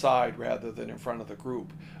on the side rather than in front of the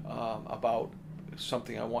group about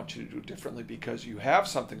something I want you to do differently because you have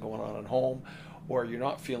something going on at home or you're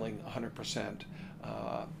not feeling 100%.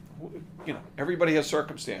 Everybody has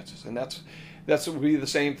circumstances, and that would be the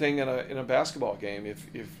same thing in a basketball game. If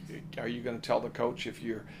are you going to tell the coach if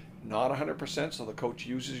you're not 100% so the coach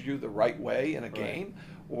uses you the right way in a game,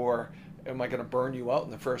 or am I going to burn you out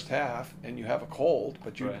in the first half and you have a cold,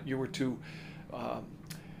 but you were too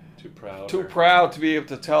proud to be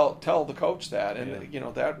able to tell the coach that, and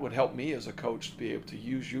that would help me as a coach to be able to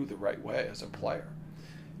use you the right way as a player.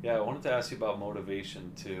 Yeah, I wanted to ask you about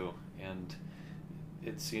motivation too, and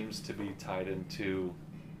it seems to be tied into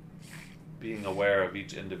being aware of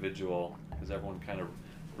each individual because everyone kind of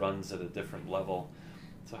runs at a different level.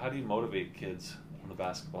 So how do you motivate kids on the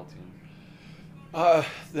basketball team? I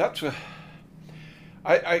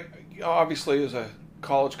obviously as a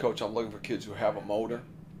college coach, I'm looking for kids who have a motor,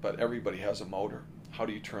 but everybody has a motor. How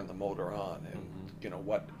do you turn the motor on? And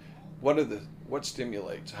what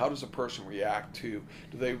stimulates? How does a person react to?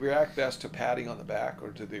 Do they react best to patting on the back, or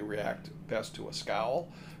do they react best to a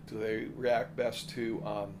scowl? Do they react best to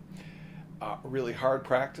really hard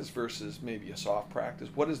practice versus maybe a soft practice?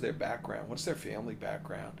 What is their background? What's their family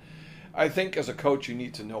background? I think as a coach, you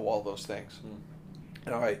need to know all those things.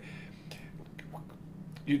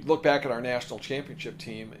 You look back at our national championship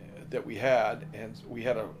team that we had, and we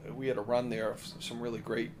had a run there of some really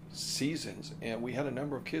great seasons, and we had a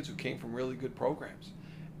number of kids who came from really good programs.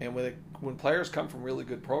 And when players come from really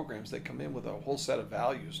good programs, they come in with a whole set of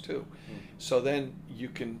values too. So then you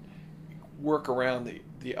can work around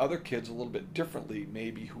the other kids a little bit differently,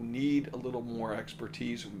 maybe, who need a little more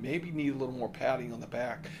expertise, who maybe need a little more patting on the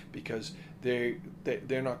back because they're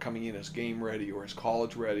not coming in as game ready or as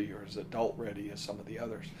college ready or as adult ready as some of the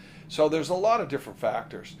others. So there's a lot of different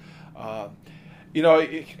factors.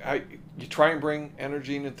 You try and bring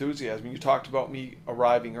energy and enthusiasm. You talked about me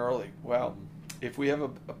arriving early. Well, if we have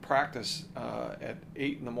a practice at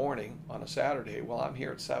 8 in the morning on a Saturday, well, I'm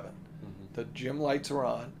here at 7. The gym lights are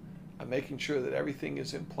on. I'm making sure that everything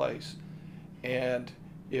is in place. And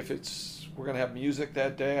if we're going to have music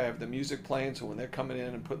that day, I have the music playing, so when they're coming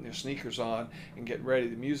in and putting their sneakers on and getting ready,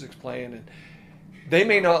 the music's playing. And they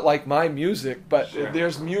may not like my music, but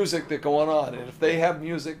there's music that's going on. And if they have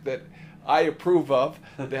music that I approve of,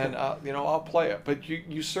 then I'll play it. But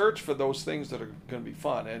you search for those things that are going to be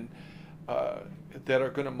fun and that are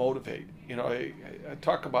going to motivate. I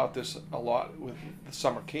talk about this a lot with the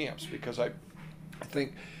summer camps because I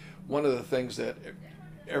think one of the things that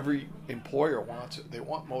every employer wants it. They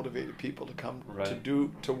want motivated people to come Right.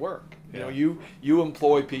 to work. Yeah. You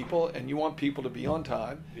employ people, and you want people to be on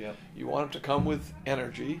time. Yeah. You want them to come with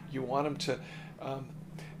energy. You want them to.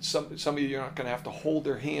 Some of you, you're not going to have to hold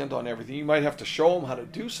their hand on everything. You might have to show them how to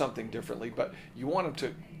do something differently, but you want them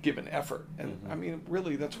to give an effort. And I mean,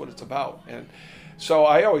 really, that's what it's about. And so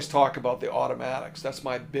I always talk about the automatics. That's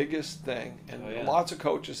my biggest thing. And Oh, yeah. lots of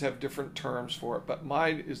coaches have different terms for it, but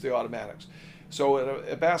mine is the automatics. So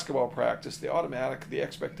at a basketball practice, the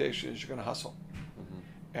expectation is you're going to hustle.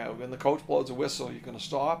 And when the coach blows a whistle, you're going to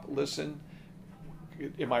stop, listen.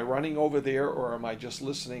 Am I running over there, or am I just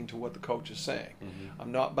listening to what the coach is saying?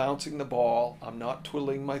 I'm not bouncing the ball. I'm not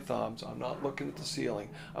twiddling my thumbs. I'm not looking at the ceiling.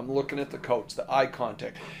 I'm looking at the coach, the eye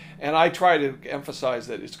contact. And I try to emphasize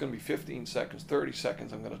that it's going to be 15 seconds, 30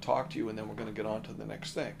 seconds. I'm going to talk to you, and then we're going to get on to the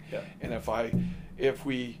next thing. Yeah. And if I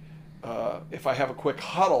have a quick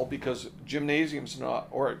huddle, because gymnasiums not,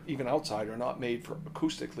 or even outside, are not made for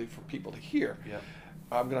acoustically for people to hear, Yeah.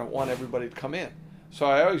 I'm going to want everybody to come in. So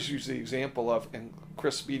I always use the example of, and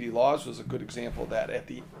Chris Speedy Laws was a good example of that,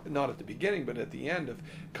 not at the beginning, but at the end, of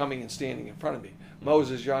coming and standing in front of me.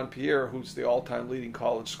 Moses Jean-Pierre, who's the all-time leading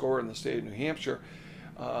college scorer in the state of New Hampshire,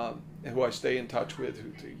 and who I stay in touch with,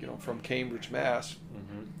 from Cambridge, Mass.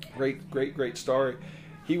 Great story.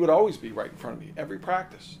 He would always be right in front of me, every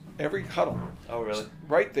practice, every huddle. Oh, really?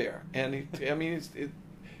 Right there. And it's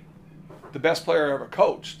the best player I ever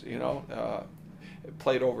coached,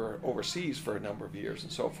 played overseas for a number of years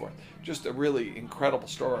and so forth. Just a really incredible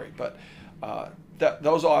story. But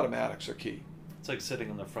those automatics are key. It's like sitting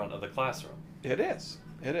in the front of the classroom. It is.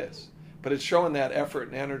 But it's showing that effort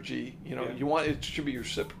and energy. Yeah. It should be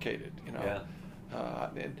reciprocated. Yeah.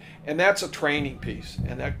 And that's a training piece,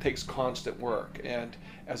 and that takes constant work. And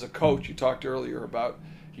as a coach,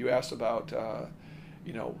 you asked about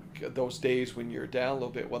those days when you're down a little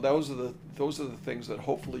bit. Well, those are the things that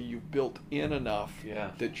hopefully you've built in enough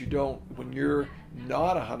that you don't, when you're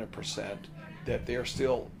not 100%, that they're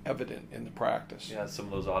still evident in the practice. Yeah, some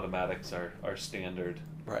of those automatics are standard.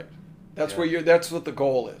 Right. That's what the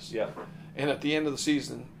goal is. Yeah. And at the end of the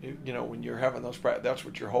season, when you're having those practice, that's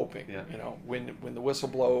what you're hoping. Yeah. When the whistle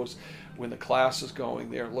blows, when the class is going,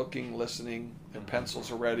 they're looking, listening, their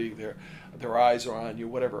pencils are ready, their eyes are on you,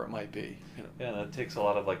 whatever it might be. Yeah, and it takes a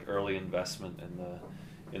lot of early investment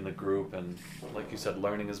in the group, and like you said,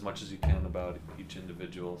 learning as much as you can about each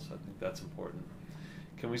individual. So I think that's important.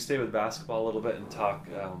 Can we stay with basketball a little bit and talk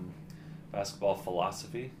basketball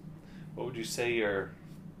philosophy? What would you say your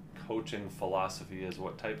coaching philosophy is?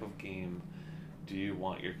 What type of game do you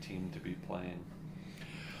want your team to be playing?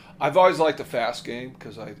 I've always liked the fast game,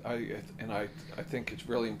 because I think it's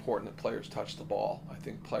really important that players touch the ball. I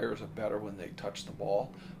think players are better when they touch the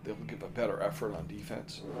ball. They'll give a better effort on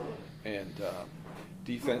defense, and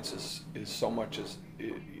defense is so much as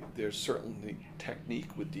there's certainly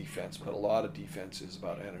technique with defense, but a lot of defense is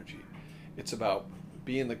about energy. It's about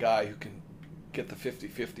being the guy who can get the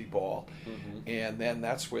 50-50 ball, and then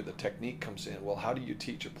that's where the technique comes in. Well, how do you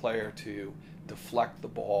teach a player to deflect the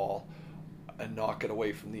ball and knock it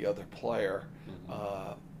away from the other player,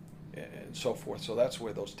 and so forth? So that's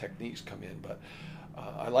where those techniques come in. But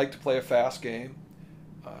I like to play a fast game.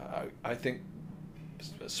 I think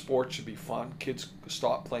sports should be fun. Kids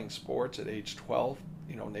stop playing sports at age 12.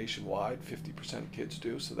 Nationwide, 50% of kids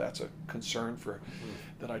do. So that's a concern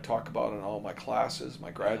that I talk about in all my classes,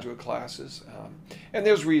 my graduate classes. And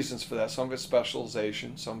there's reasons for that. Some of it's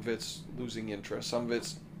specialization, some of it's losing interest, some of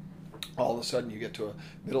it's all of a sudden you get to a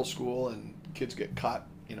middle school and kids get cut,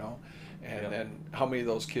 and then how many of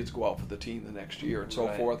those kids go out for the team the next year and so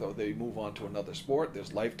forth, or they move on to another sport.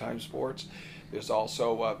 There's lifetime sports. There's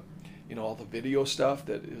also all the video stuff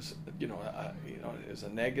that is is a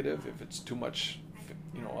negative if it's too much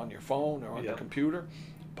on your phone or on the computer.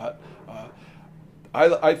 But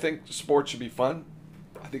I think sports should be fun.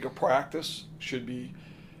 I think a practice should be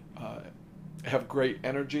have great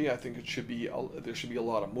energy. I think there should be a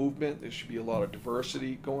lot of movement. There should be a lot of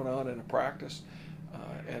diversity going on in a practice,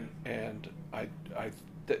 and I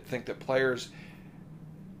think that players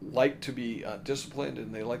like to be disciplined,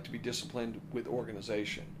 and they like to be disciplined with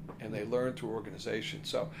organization, and they learn through organization.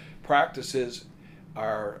 So practices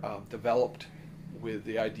are developed with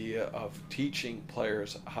the idea of teaching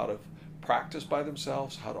players how to practice by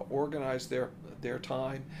themselves, how to organize their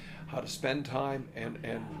time, how to spend time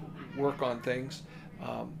and work on things,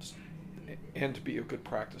 and to be a good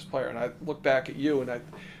practice player. And I look back at you, and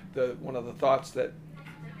one of the thoughts that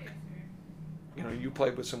you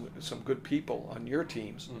played with some good people on your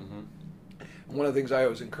teams. And one of the things I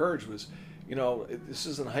always encouraged was, this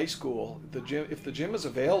isn't high school. If the gym is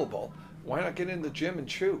available, why not get in the gym and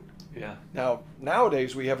shoot? Yeah. Now,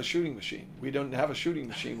 nowadays we have a shooting machine. We don't have a shooting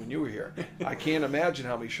machine when you were here. I can't imagine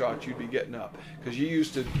how many shots you'd be getting up, because you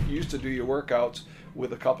used to do your workouts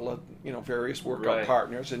with a couple of various workout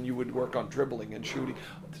partners, and you would work on dribbling and shooting.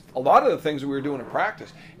 A lot of the things that we were doing in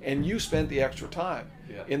practice, and you spent the extra time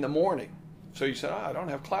in the morning. So you said, I don't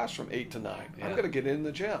have class from 8 to 9. I'm going to get in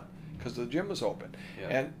the gym because the gym was open. Yeah.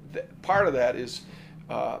 And part of that is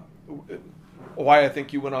why I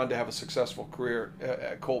think you went on to have a successful career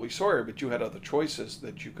at Colby Sawyer, but you had other choices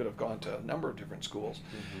that you could have gone to a number of different schools.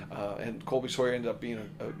 Mm-hmm. And Colby Sawyer ended up being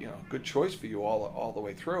a good choice for you all the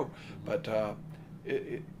way through. Mm-hmm. But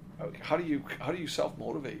how do you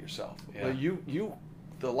self-motivate yourself? Yeah.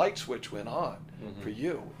 The light switch went on for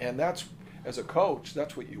you, and that's, as a coach,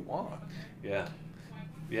 that's what you want.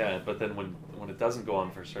 Yeah, but then when it doesn't go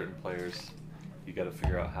on for certain players, you got to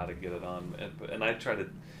figure out how to get it on. And I try to,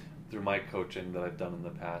 through my coaching that I've done in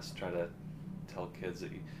the past, try to tell kids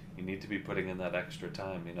that you need to be putting in that extra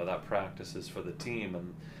time. That practice is for the team,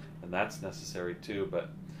 and that's necessary too.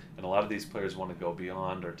 And a lot of these players want to go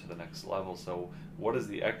beyond or to the next level. So what is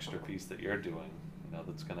the extra piece that you're doing,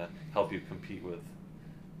 that's going to help you compete with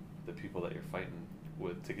the people that you're fighting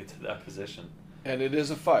with to get to that position? And it is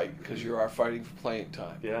a fight, because you are fighting for playing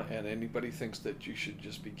time. Yeah. And anybody thinks that you should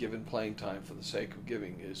just be given playing time for the sake of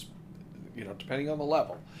giving is, depending on the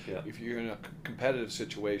level. Yeah. If you're in a competitive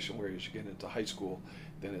situation where you should get into high school,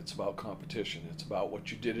 then it's about competition. It's about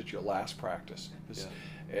what you did at your last practice. Because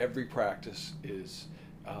every practice is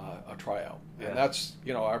a tryout. Yeah. And that's,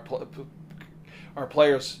 our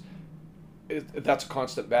players, that's a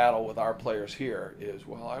constant battle with our players here is,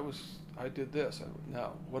 I did this.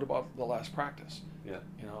 Now, what about the last practice? Yeah.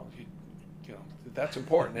 That's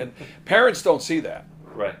important. And parents don't see that.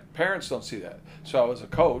 Right. Parents don't see that. So as a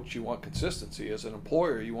coach, you want consistency. As an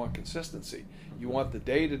employer, you want consistency. You want the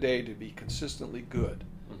day-to-day to be consistently good.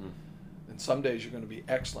 Mm-hmm. And some days you're going to be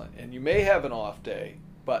excellent. And you may have an off day,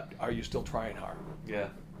 but are you still trying hard? Yeah.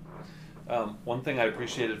 One thing I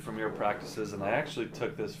appreciated from your practices, and I actually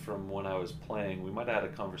took this from when I was playing, we might have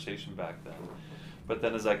had a conversation back then, but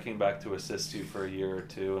then as I came back to assist you for a year or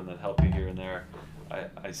two and then help you here and there,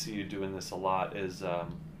 I see you doing this a lot, is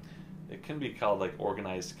it can be called like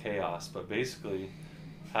organized chaos, but basically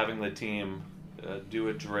having the team do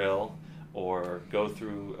a drill or go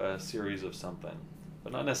through a series of something,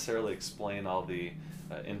 but not necessarily explain all the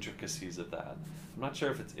intricacies of that. I'm not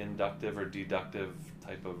sure if it's inductive or deductive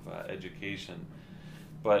type of education,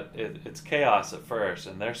 but it's chaos at first,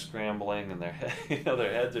 and they're scrambling, and their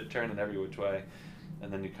heads are turning every which way,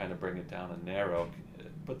 and then you kind of bring it down and narrow.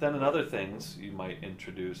 But then in other things, you might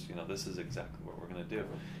introduce, this is exactly what we're going to do.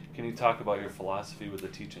 Can you talk about your philosophy with the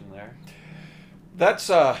teaching there? That's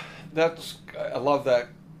I love that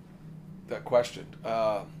question.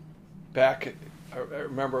 I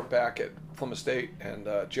remember back at Plymouth State, and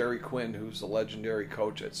Jerry Quinn, who's the legendary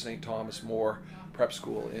coach at St. Thomas More Prep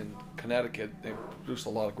School in Connecticut, they produced a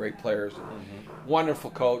lot of great players. Mm-hmm.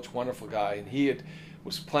 Wonderful coach, wonderful guy, and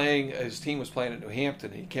his team was playing at New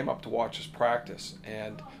Hampton, and he came up to watch us practice,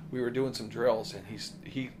 and we were doing some drills, and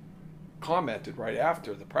he commented right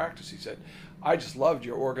after the practice, he said, "I just loved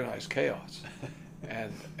your organized chaos."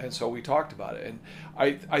 And so we talked about it, and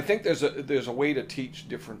I think there's a way to teach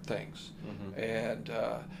different things, mm-hmm. and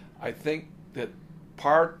I think that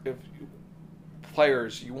part of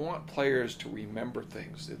players, you want players to remember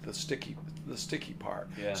things, the sticky part.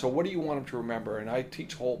 Yeah. So what do you want them to remember? And I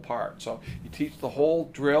teach whole part. So you teach the whole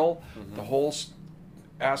drill, mm-hmm. the whole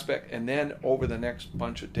aspect, and then over the next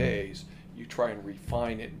bunch of days, you try and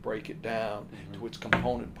refine it and break it down mm-hmm. to its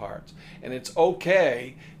component parts. And it's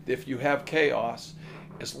okay if you have chaos,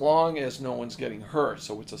 as long as no one's getting hurt,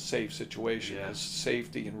 so it's a safe situation. Because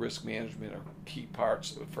safety and risk management are key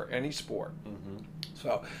parts for any sport. Mm-hmm.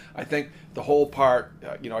 So I think the whole part,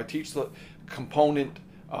 I teach the component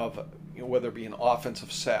of, whether it be an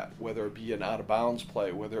offensive set, whether it be an out-of-bounds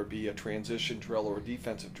play, whether it be a transition drill or a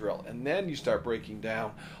defensive drill. And then you start breaking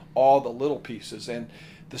down all the little pieces and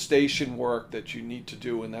the station work that you need to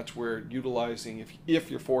do, and that's where utilizing, if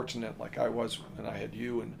you're fortunate, like I was when I had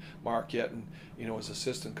you and Mark Yetton, as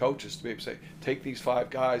assistant coaches, to be able to say, take these 5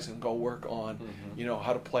 guys and go work on, mm-hmm.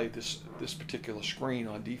 How to play this particular screen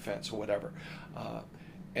on defense or whatever.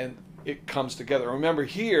 And it comes together. Remember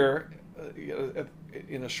here,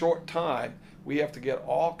 in a short time, we have to get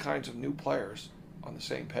all kinds of new players on the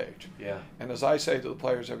same page. Yeah. And as I say to the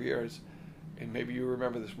players every year, and maybe you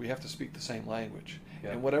remember this, we have to speak the same language.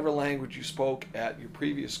 Yeah. And whatever language you spoke at your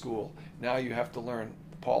previous school, now you have to learn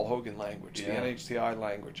the Paul Hogan language, the NHTI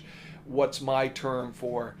language. What's my term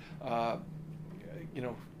for,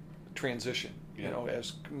 transition? You know,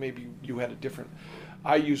 as maybe you had a different.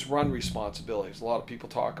 I use run responsibilities. A lot of people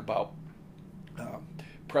talk about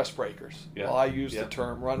press breakers. Yeah. Well, I use the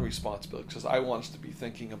term run responsibility because I want us to be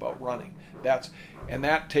thinking about running.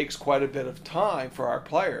 That takes quite a bit of time for our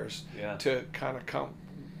players to kind of come.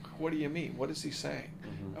 What do you mean? What is he saying?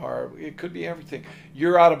 Mm-hmm. Or it could be everything.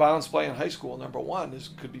 Your out of bounds play in high school, number one,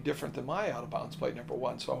 could be different than my out of bounds play, number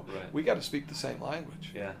one. So we got to speak the same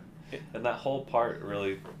language. Yeah. And that whole part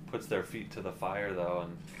really puts their feet to the fire, though.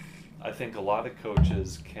 And I think a lot of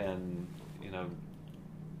coaches can,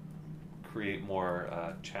 create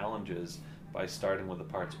more challenges by starting with the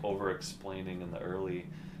parts, over-explaining in the early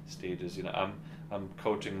stages. I'm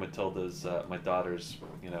coaching Matilda's, my daughter's,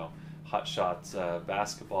 hot shots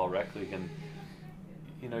basketball rec league, and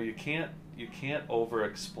you can't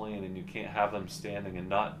over-explain, and you can't have them standing and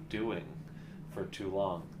not doing for too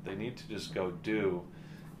long. They need to just go do,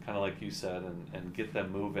 kind of like you said, and get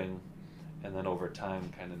them moving, and then over time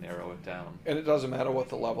kind of narrow it down. And it doesn't matter what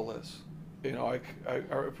the level is.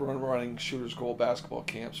 I've been running shooters goal basketball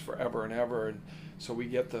camps forever and ever, and so we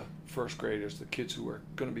get the first graders, the kids who are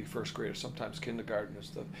going to be first graders, sometimes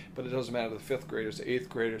kindergartners, but it doesn't matter, the fifth graders, the eighth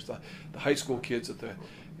graders, the high school kids at the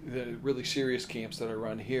really serious camps that I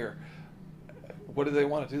run here. What do they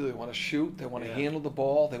want to do? They want to shoot, they want to handle the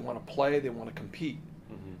ball, they want to play, they want to compete.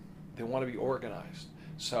 Mm-hmm. They want to be organized.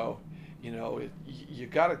 So, you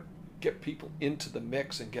got to get people into the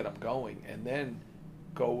mix and get them going, and then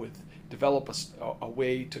develop a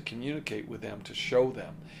way to communicate with them, to show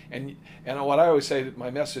them. And what I always say,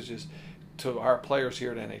 my message is to our players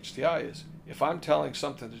here at NHTI is, if I'm telling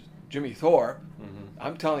something to Jimmy Thorpe,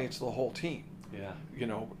 I'm telling it to the whole team. Yeah.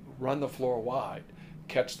 Run the floor wide,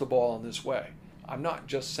 catch the ball in this way. I'm not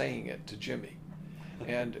just saying it to Jimmy.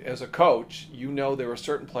 And as a coach, there are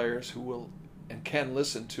certain players who will and can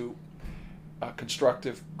listen to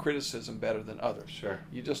constructive criticism better than others. Sure.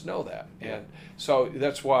 You just know that. Yeah. And so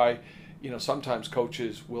that's why, sometimes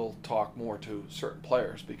coaches will talk more to certain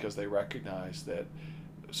players because they recognize that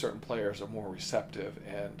certain players are more receptive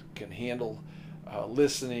and can handle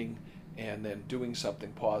listening and then doing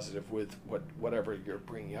something positive with whatever you're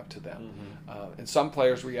bringing up to them. Mm-hmm. And some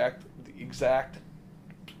players react the exact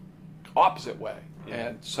opposite way. Yeah.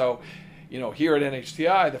 And so, here at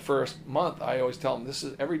NHTI, the first month, I always tell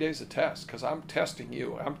them every day's a test because I'm testing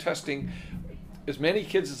you. I'm testing as many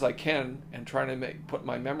kids as I can and trying to put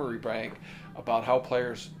my memory bank about how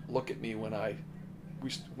players look at me when I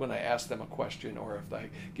ask them a question, or if I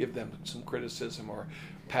give them some criticism or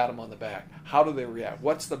pat them on the back. How do they react?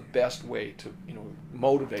 What's the best way to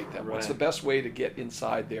motivate them? Right. What's the best way to get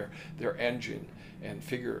inside their engine and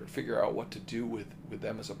figure out what to do with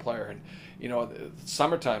them as a player? And the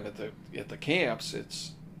summertime at the camps,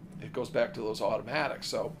 it goes back to those automatics.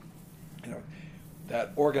 So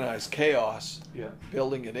that organized chaos,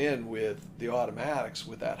 building it in with the automatics,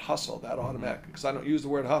 with that hustle, that automatic, because I don't use the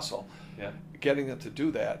word hustle. Yeah. Getting them to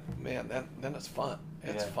do that, man, then it's fun.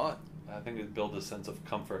 It's fun. I think it builds a sense of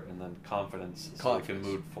comfort and then confidence. So they can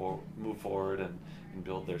move forward and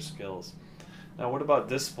build their skills. Now, what about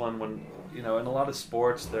discipline? When in a lot of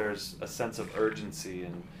sports, there's a sense of urgency,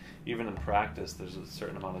 and even in practice, there's a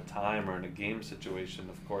certain amount of time, or in a game situation,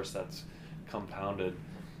 of course, that's compounded.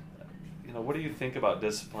 What do you think about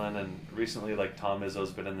discipline? And recently, like, Tom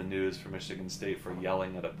Izzo's been in the news for Michigan State for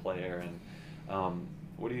yelling at a player, and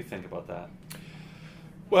what do you think about that?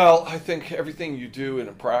 Well, I think everything you do in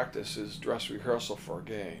a practice is dress rehearsal for a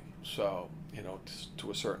game. So,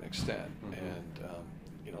 to a certain extent, and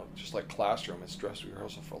just like classroom, it's dress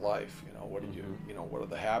rehearsal for life. What do what are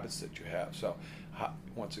the habits that you have? So,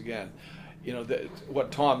 once again,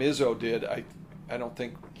 what Tom Izzo did, I don't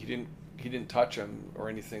think he didn't touch him or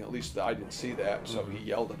anything. At least I didn't see that. So he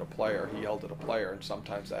yelled at a player. And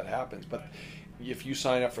sometimes that happens. But if you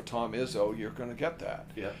sign up for Tom Izzo, you're going to get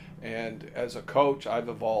that. Yeah. And as a coach, I've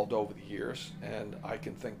evolved over the years, and I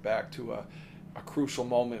can think back to a crucial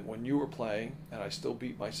moment when you were playing, and I still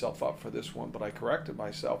beat myself up for this one, but I corrected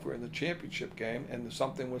myself. We're in the championship game, and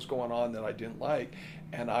something was going on that I didn't like,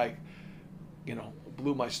 and I,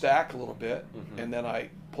 blew my stack a little bit, and then I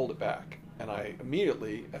pulled it back. And I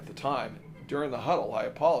immediately, at the time, during the huddle, I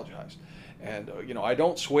apologized. And, I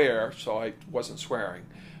don't swear, so I wasn't swearing.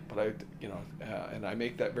 But and I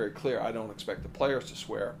make that very clear. I don't expect the players to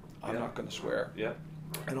swear. I'm not going to swear. Yeah.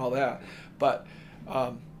 And all that. But,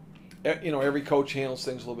 every coach handles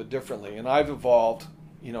things a little bit differently. And I've evolved,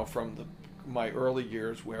 from my early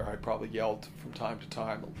years where I probably yelled from time to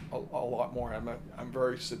time a lot more. I'm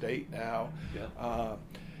very sedate now. Yeah.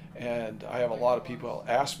 And I have a lot of people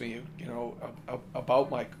ask me,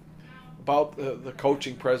 about about the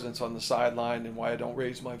coaching presence on the sideline and why I don't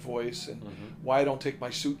raise my voice and why I don't take my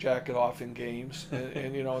suit jacket off in games.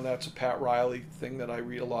 And and that's a Pat Riley thing that I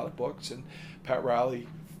read a lot of books, and Pat Riley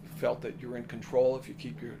felt that you're in control if you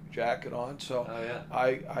keep your jacket on. So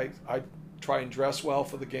I try and dress well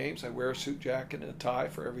for the games. I wear a suit jacket and a tie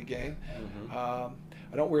for every game.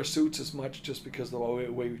 I don't wear suits as much just because of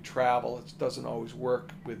the way we travel. It doesn't always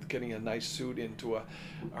work with getting a nice suit into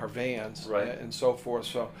our vans and so forth.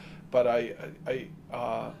 So, but I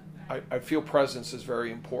feel presence is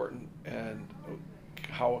very important, and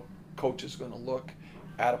how a coach is going to look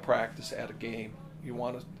at a practice, at a game. You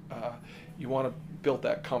want to build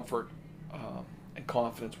that comfort and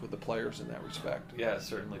confidence with the players in that respect. Yeah, it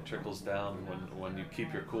certainly trickles down when you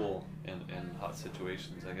keep your cool in hot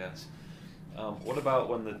situations, I guess. What about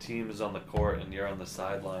when the team is on the court and you're on the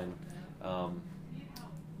sideline?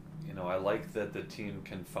 I like that the team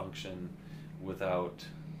can function without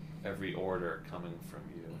every order coming from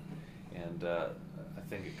you. And I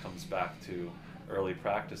think it comes back to early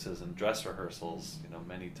practices and dress rehearsals,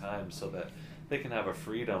 many times, so that they can have a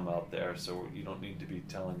freedom out there, so you don't need to be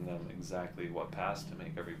telling them exactly what pass to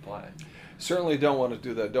make every play. Certainly don't want to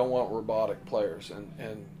do that. Don't want robotic players.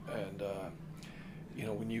 And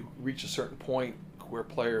when you reach a certain point where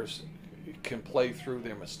players can play through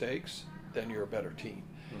their mistakes, then you're a better team.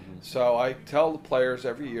 So I tell the players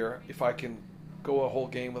every year, if I can go a whole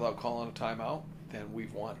game without calling a timeout, then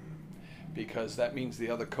we've won. Because that means the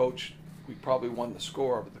other coach, we probably won the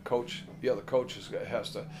score, but the other coach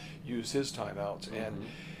has to use his timeouts. And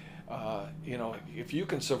if you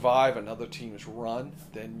can survive another team's run,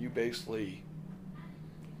 then you basically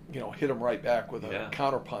hit them right back with a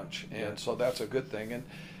counter punch, and so that's a good thing.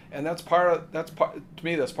 And that's part to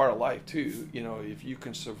me, that's part of life too. If you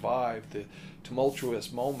can survive the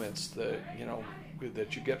tumultuous moments,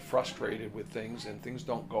 that you get frustrated with things and things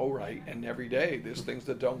don't go right, and every day there's things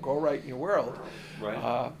that don't go right in your world.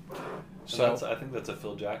 Right. So I think that's a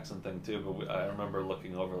Phil Jackson thing too. But I remember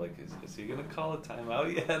looking over, like, is he going to call a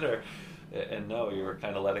timeout yet? And no, you were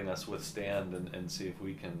kind of letting us withstand and see if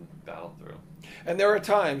we can battle through. And there are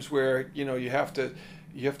times where you have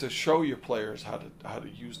to show your players how to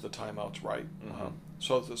use the timeouts right.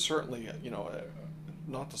 So there's certainly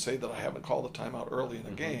not to say that I haven't called a timeout early in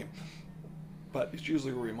a game, but it's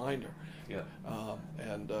usually a reminder. Yeah.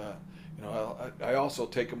 I also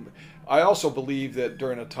take them. I also believe that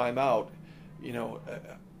during a timeout,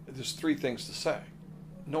 there's three things to say,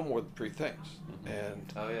 no more than three things.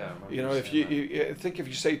 And if you think if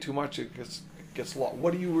you say too much, it gets lost.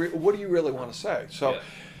 What do you really want to say? So,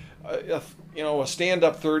 a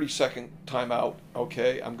stand-up 30-second timeout.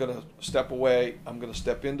 Okay, I'm going to step away. I'm going to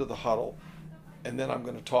step into the huddle, and then I'm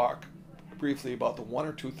going to talk briefly about the one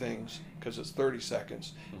or two things, because it's 30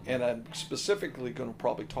 seconds, and I'm specifically going to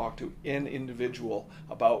probably talk to an individual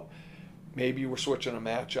about maybe we're switching a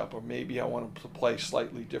matchup, or maybe I want them to play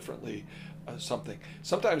slightly differently, something.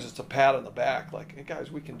 Sometimes it's a pat on the back, like, hey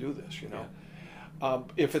guys, we can do this,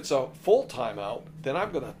 If it's a full timeout, then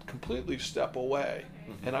I'm going to completely step away,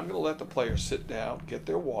 and I'm going to let the players sit down, get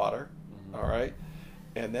their water, all right,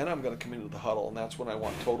 and then I'm going to come into the huddle, and that's when I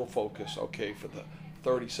want total focus, okay, for the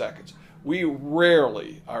 30 seconds. We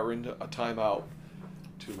rarely are into a timeout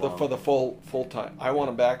for the full time. I want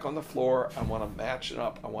them back on the floor. I want them matching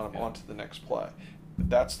up. I want them on to the next play.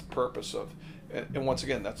 That's the purpose of, and once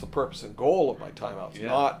again, that's the purpose and goal of my timeouts.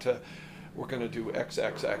 Not to, we're going to do X,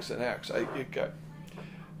 X, X, and X.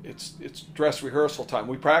 It's dress rehearsal time.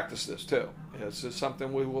 We practice this too. This is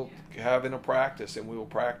something we will have in a practice, and we will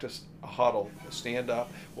practice a huddle, a stand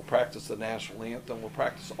up. We'll practice the national anthem. We'll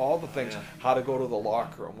practice all the things. How to go to the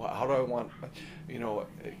locker room. How do I want,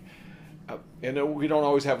 and we don't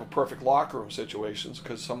always have a perfect locker room situations,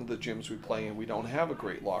 because some of the gyms we play in, we don't have a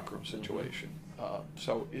great locker room situation.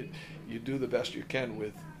 So you do the best you can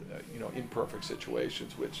with imperfect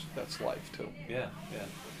situations, which that's life too. Yeah.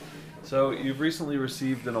 So you've recently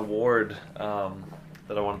received an award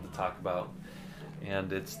that I wanted to talk about,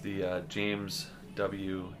 and it's the James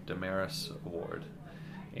W. Damaris Award.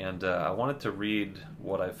 And I wanted to read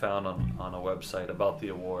what I found on a website about the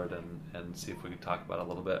award and see if we could talk about it a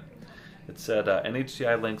little bit. It said,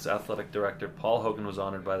 NHCI Lynx Athletic Director Paul Hogan was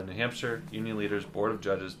honored by the New Hampshire Union Leaders Board of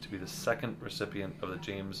Judges to be the second recipient of the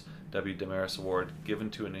James W. Damaris Award, given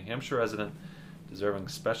to a New Hampshire resident deserving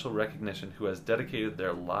special recognition who has dedicated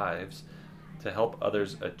their lives to help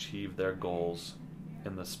others achieve their goals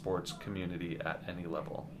in the sports community at any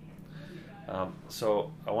level.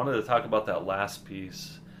 So I wanted to talk about that last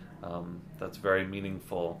piece. That's a very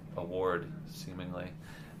meaningful award, seemingly.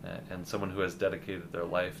 and someone who has dedicated their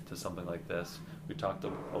life to something like this. We talked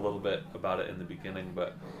a little bit about it in the beginning,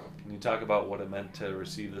 but can you talk about what it meant to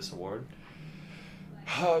receive this award?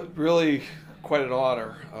 Really quite an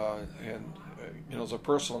honor, and there's a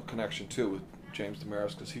personal connection too with James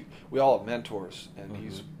Damaris, because we all have mentors, and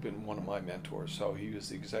he's been one of my mentors. So he was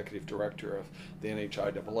the executive director of the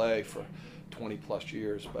NHIAA for 20 plus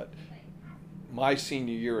years, but my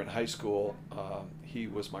senior year in high school, he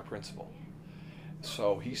was my principal.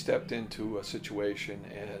 So he stepped into a situation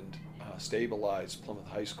and stabilized Plymouth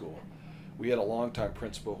High School. We had a longtime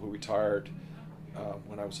principal who retired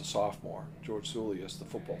when I was a sophomore, George Zulius. The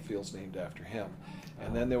football field's named after him.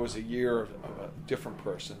 And then there was a year of a different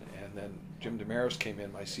person, and then Jim Damaris came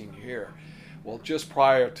in my senior year. Well, just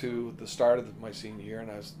prior to the start of my senior year, and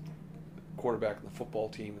I was quarterback in the football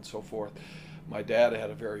team and so forth, my dad had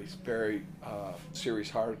a very, very serious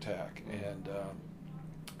heart attack, and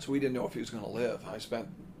so we didn't know if he was going to live. I spent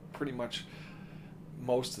pretty much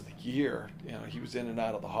most of the year, he was in and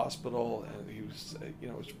out of the hospital, and he was,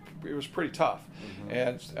 it was pretty tough.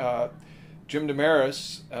 And Jim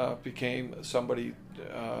Damaris became somebody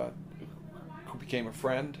who became a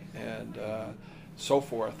friend, and so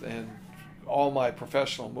forth. And all my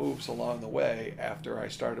professional moves along the way after I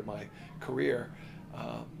started my career,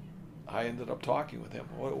 I ended up talking with him.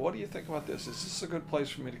 What do you think about this? Is this a good place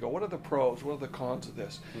for me to go? What are the pros? What are the cons of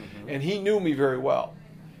this? And he knew me very well.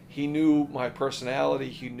 He knew my personality.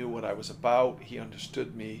 He knew what I was about. He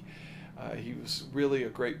understood me. He was really a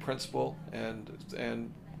great principal. And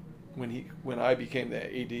when I became the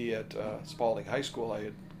AD at Spalding High School, I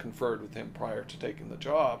had conferred with him prior to taking the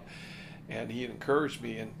job, and he had encouraged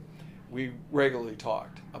me, and we regularly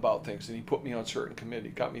talked about things. And he put me on certain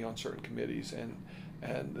committees, got me on certain committees, and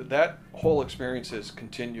that whole experience has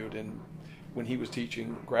continued. And when he was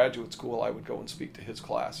teaching graduate school, I would go and speak to his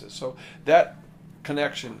classes. So that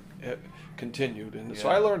connection continued, and so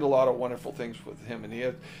I learned a lot of wonderful things with him. And he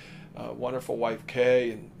had a wonderful wife,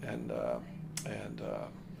 Kay, and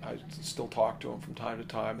I still talk to him from time to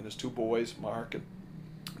time. And his two boys, Mark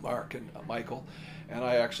and Michael, and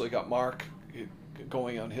I actually got Mark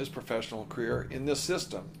going on his professional career in this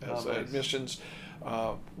system as admissions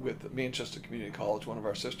with Manchester Community College, one of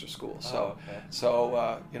our sister schools.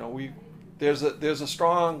 There's a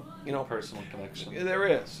strong, personal connection. There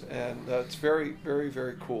is, and it's very, very,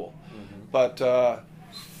 very cool. But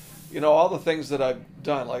all the things that I've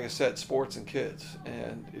done, like I said, sports and kids,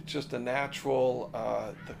 and it's just a natural,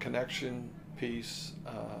 the connection piece.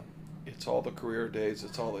 It's all the career days.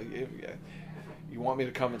 It's all you want me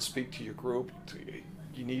to come and speak to your group.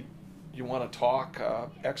 You want to talk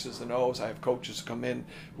X's and O's. I have coaches come in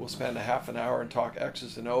who will spend a half an hour and talk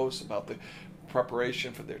X's and O's about the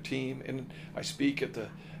preparation for their team. And I speak at the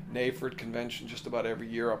NAFERD convention just about every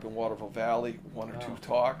year up in Waterville Valley, one or two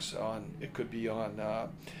talks on, it could be on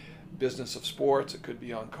business of sports, it could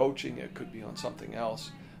be on coaching, it could be on something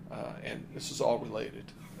else. And this is all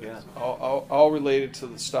related. Yeah. It's all related to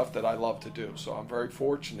the stuff that I love to do. So I'm very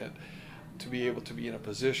fortunate to be able to be in a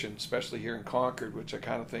position, especially here in Concord, which I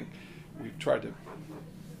kind of think we've tried to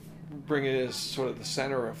bring it as sort of the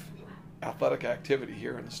center of athletic activity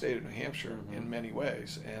here in the state of New Hampshire in many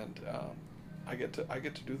ways. And I get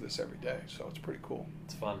to do this every day, so it's pretty cool.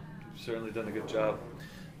 It's fun. You've certainly done a good job.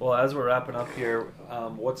 Well, as we're wrapping up here,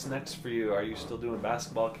 what's next for you? Are you still doing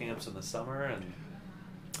basketball camps in the summer? And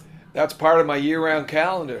that's part of my year-round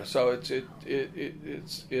calendar. So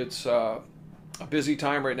it's a busy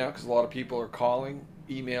time right now because a lot of people are calling,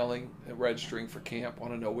 emailing, and registering for camp.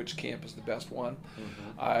 Want to know which camp is the best one.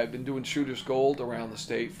 I've been doing Shooters Gold around the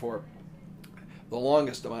state for the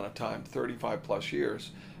longest amount of time, 35 plus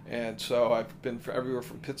years. And so I've been everywhere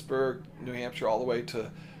from Pittsburgh, New Hampshire, all the way to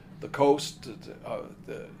the coast, to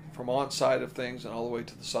the Vermont side of things, and all the way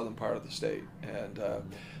to the southern part of the state. And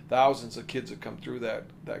thousands of kids have come through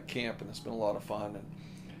that camp, and it's been a lot of fun.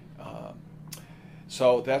 And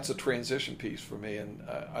so that's a transition piece for me, and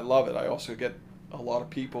I love it. I also get a lot of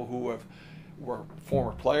people who were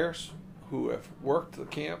former players, who have worked the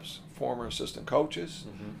camps, former assistant coaches.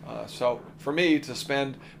 So for me to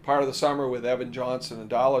spend part of the summer with Evan Johnson and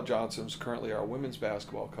Darla Johnson, who's currently our women's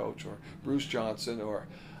basketball coach, or Bruce Johnson, or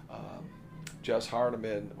Jess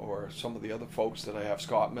Hardiman, or some of the other folks that I have,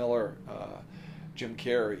 Scott Miller, Jim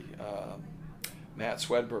Carey, Matt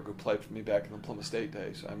Swedberg, who played for me back in the Plymouth State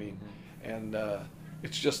days. I mean, and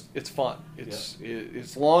it's fun.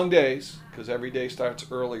 It's long days because every day starts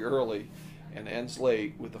early and ends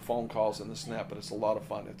late with the phone calls and this and that. But it's a lot of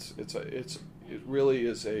fun. It really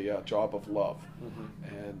is a job of love,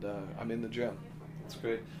 and I'm in the gym. That's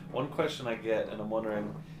great. One question I get, and I'm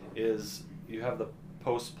wondering, is you have the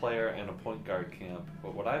post player and a point guard camp.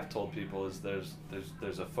 But what I've told people is there's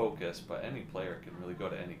a focus, but any player can really go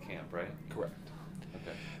to any camp, right? Correct.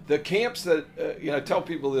 Okay. The camps that, I tell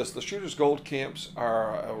people this, the Shooters Gold camps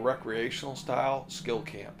are a recreational style skill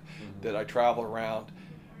camp that I travel around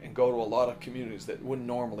and go to a lot of communities that wouldn't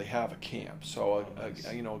normally have a camp. So, Nice.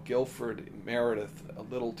 Guilford, Meredith,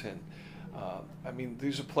 Littleton.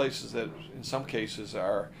 These are places that in some cases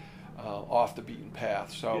are off the beaten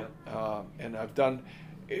path. So, and I've done,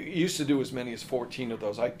 used to do as many as 14 of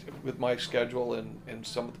those. With my schedule and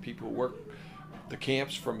some of the people who work the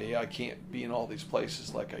camps for me, I can't be in all these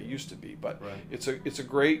places like I used to be. But Right. it's a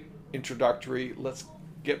great introductory. Let's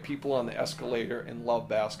get people on the escalator and love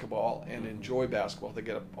basketball and enjoy basketball. They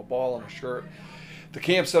get a ball and a shirt. The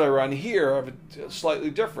camps that I run here have a slightly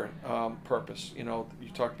different purpose. You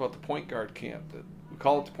talked about the point guard camp. We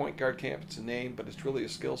call it the point guard camp. It's a name, but it's really a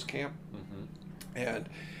skills camp. And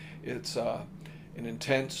it's an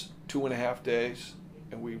intense 2.5 days,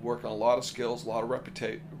 and we work on a lot of skills, a lot of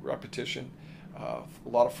repetition, a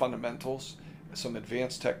lot of fundamentals, some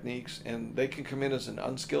advanced techniques, and they can come in as an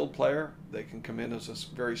unskilled player. They can come in as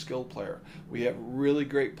a very skilled player. We have really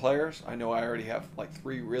great players. I know I already have like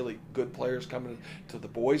 3 really good players coming to the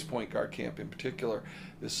boys point guard camp in particular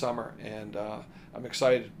this summer, and I'm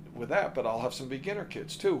excited with that. But I'll have some beginner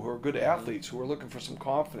kids too who are good athletes, who are looking for some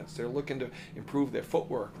confidence. They're looking to improve their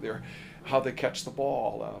footwork, how they catch the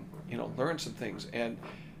ball, learn some things. And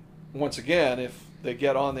once again, if they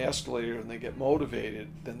get on the escalator and they get motivated,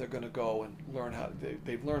 then they're going to go and learn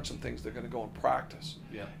they've learned some things. They're going to go and practice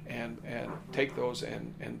and take those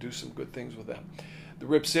and do some good things with them. The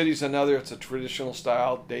Rip City's another. It's a traditional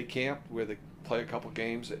style day camp where they play a couple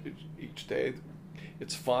games each day.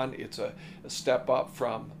 It's fun. It's a step up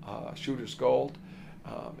from Shooters Gold.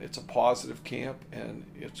 It's a positive camp, and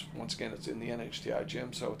it's in the NHTI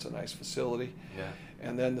gym, so it's a nice facility. Yeah.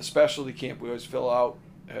 And then the specialty camp we always fill out.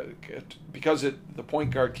 Because the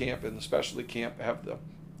point guard camp and the specialty camp have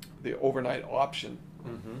the overnight option,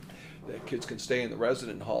 that kids can stay in the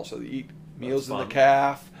resident hall, so they eat meals in the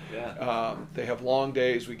calf. Yeah. They have long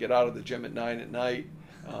days. We get out of the gym at 9 at night.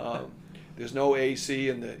 There's no AC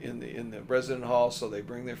in the resident hall, so they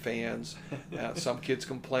bring their fans. Some kids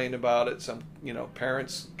complain about it. Some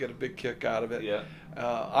parents get a big kick out of it. Yeah.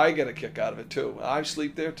 I get a kick out of it too. I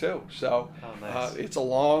sleep there too. So nice. It's a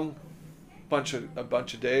long bunch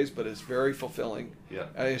of days, but it's very fulfilling. Yeah.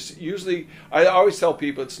 And it's usually, I always tell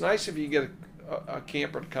people, it's nice if you get a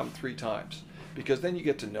camper to come 3 times, because then you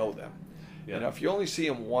get to know them. Yeah. If you only see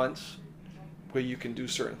them once, where you can do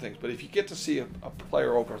certain things, but if you get to see a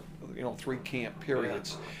player over 3 camp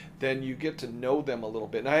periods, then you get to know them a little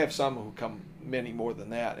bit. And I have some who come many more than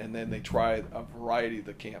that, and then they try a variety of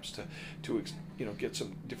the camps to get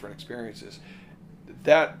some different experiences.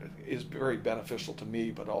 That is very beneficial to me,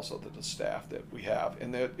 but also to the staff that we have,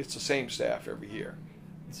 and it's the same staff every year.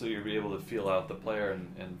 So you'll be able to feel out the player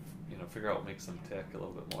and figure out what makes them tick a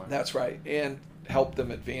little bit more. That's right, and help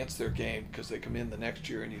them advance their game, because they come in the next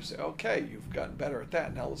year and you say, okay, you've gotten better at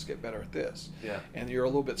that, now let's get better at this. Yeah. And you're a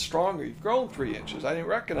little bit stronger, you've grown 3 inches, I didn't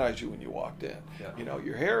recognize you when you walked in. Yeah.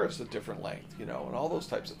 Your hair is a different length, and all those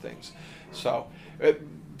types of things. So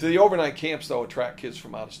the overnight camps, though, attract kids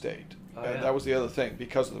from out of state. That was the other thing,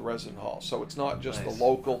 because of the resident hall. So it's not just Nice. the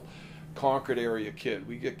local Concord area kid.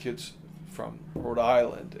 We get kids from Rhode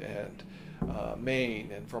Island and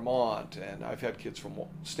Maine and Vermont, and I've had kids from the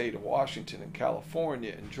state of Washington and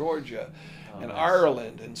California and Georgia and nice.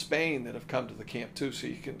 Ireland and Spain that have come to the camp too, so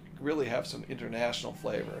you can really have some international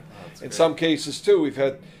flavor. That's In great. some cases too, we've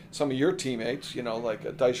had some of your teammates, like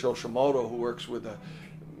Daisho Shimoto, who works with the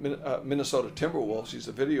Minnesota Timberwolves. He's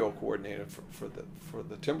the video coordinator for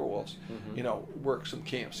the Timberwolves. Work some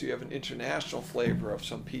camps. So you have an international flavor of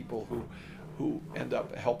some people who end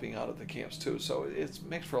up helping out at the camps too. So it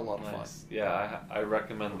makes for a lot of fun. Nice. Yeah, I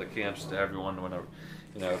recommend the camps to everyone whenever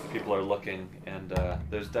if people are looking, and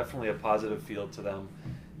there's definitely a positive feel to them,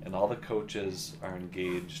 and all the coaches are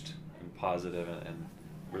engaged and positive and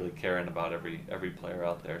really caring about every player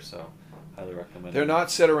out there. So highly recommend. They're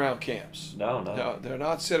not sit around camps. No, they're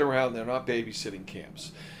not sit around. They're not babysitting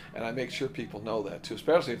camps. And I make sure people know that too,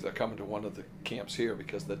 especially if they're coming to one of the camps here,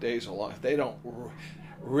 because the days are long. If they don't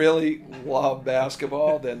really love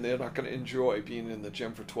basketball, then they're not going to enjoy being in the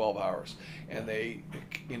gym for 12 hours. And they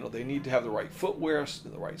need to have the right footwear,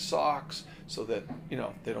 the right socks, so that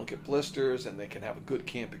they don't get blisters and they can have a good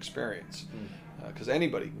camp experience. Because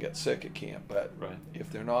anybody can get sick at camp, but Right.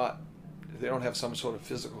 if they don't have some sort of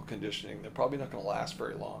physical conditioning, they're probably not going to last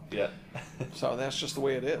very long. Yeah. So that's just the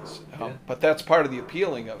way it is. Yeah. But that's part of the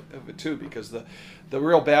appealing of it too, because the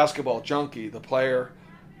real basketball junkie, the player,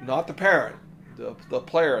 not the parent, the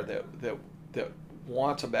player that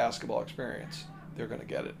wants a basketball experience, they're going to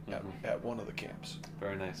get it at one of the camps.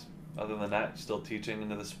 Very nice. Other than that, still teaching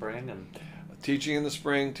into the spring and teaching in the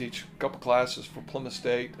spring. Teach a couple classes for Plymouth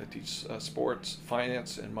State. I teach sports,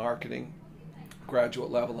 finance, and marketing,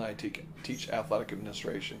 graduate level, and I teach athletic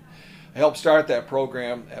administration. I helped start that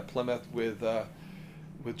program at Plymouth with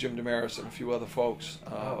Jim Damaris and a few other folks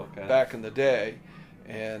back in the day,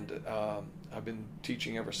 and I've been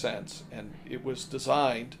teaching ever since. And it was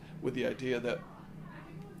designed with the idea that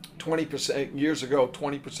 20% years ago,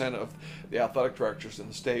 20% of the athletic directors in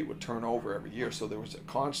the state would turn over every year. So there was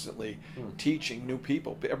constantly teaching new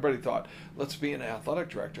people. Everybody thought, let's be an athletic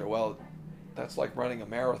director. Well, that's like running a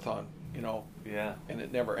marathon, Yeah. and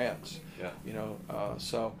it never ends. Yeah.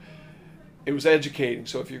 So it was educating.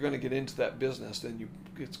 So if you're going to get into that business, then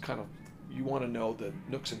you want to know the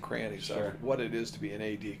nooks and crannies Sure. of what it is to be an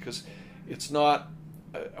AD, because it's not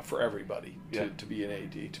for everybody to be an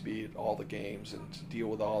AD, to be at all the games and to deal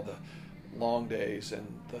with all the long days and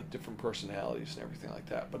the different personalities and everything like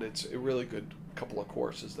that. But it's a really good couple of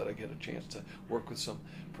courses that I get a chance to work with some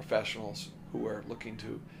professionals who are looking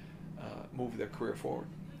to move their career forward.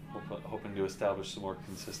 Hoping to establish some more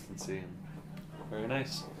consistency. Very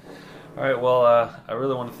nice. All right, well, I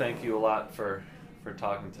really want to thank you a lot for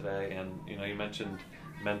talking today. And you mentioned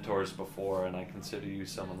mentors before, and I consider you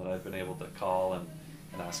someone that I've been able to call and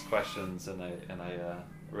ask questions, and I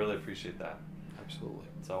really appreciate that. Absolutely.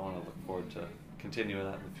 So I want to look forward to continuing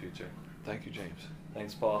that in the future. Thank you, James.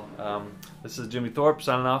 Thanks, Paul. This is Jimmy Thorpe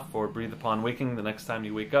signing off for Breathe Upon Waking. The next time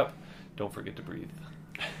you wake up, don't forget to breathe.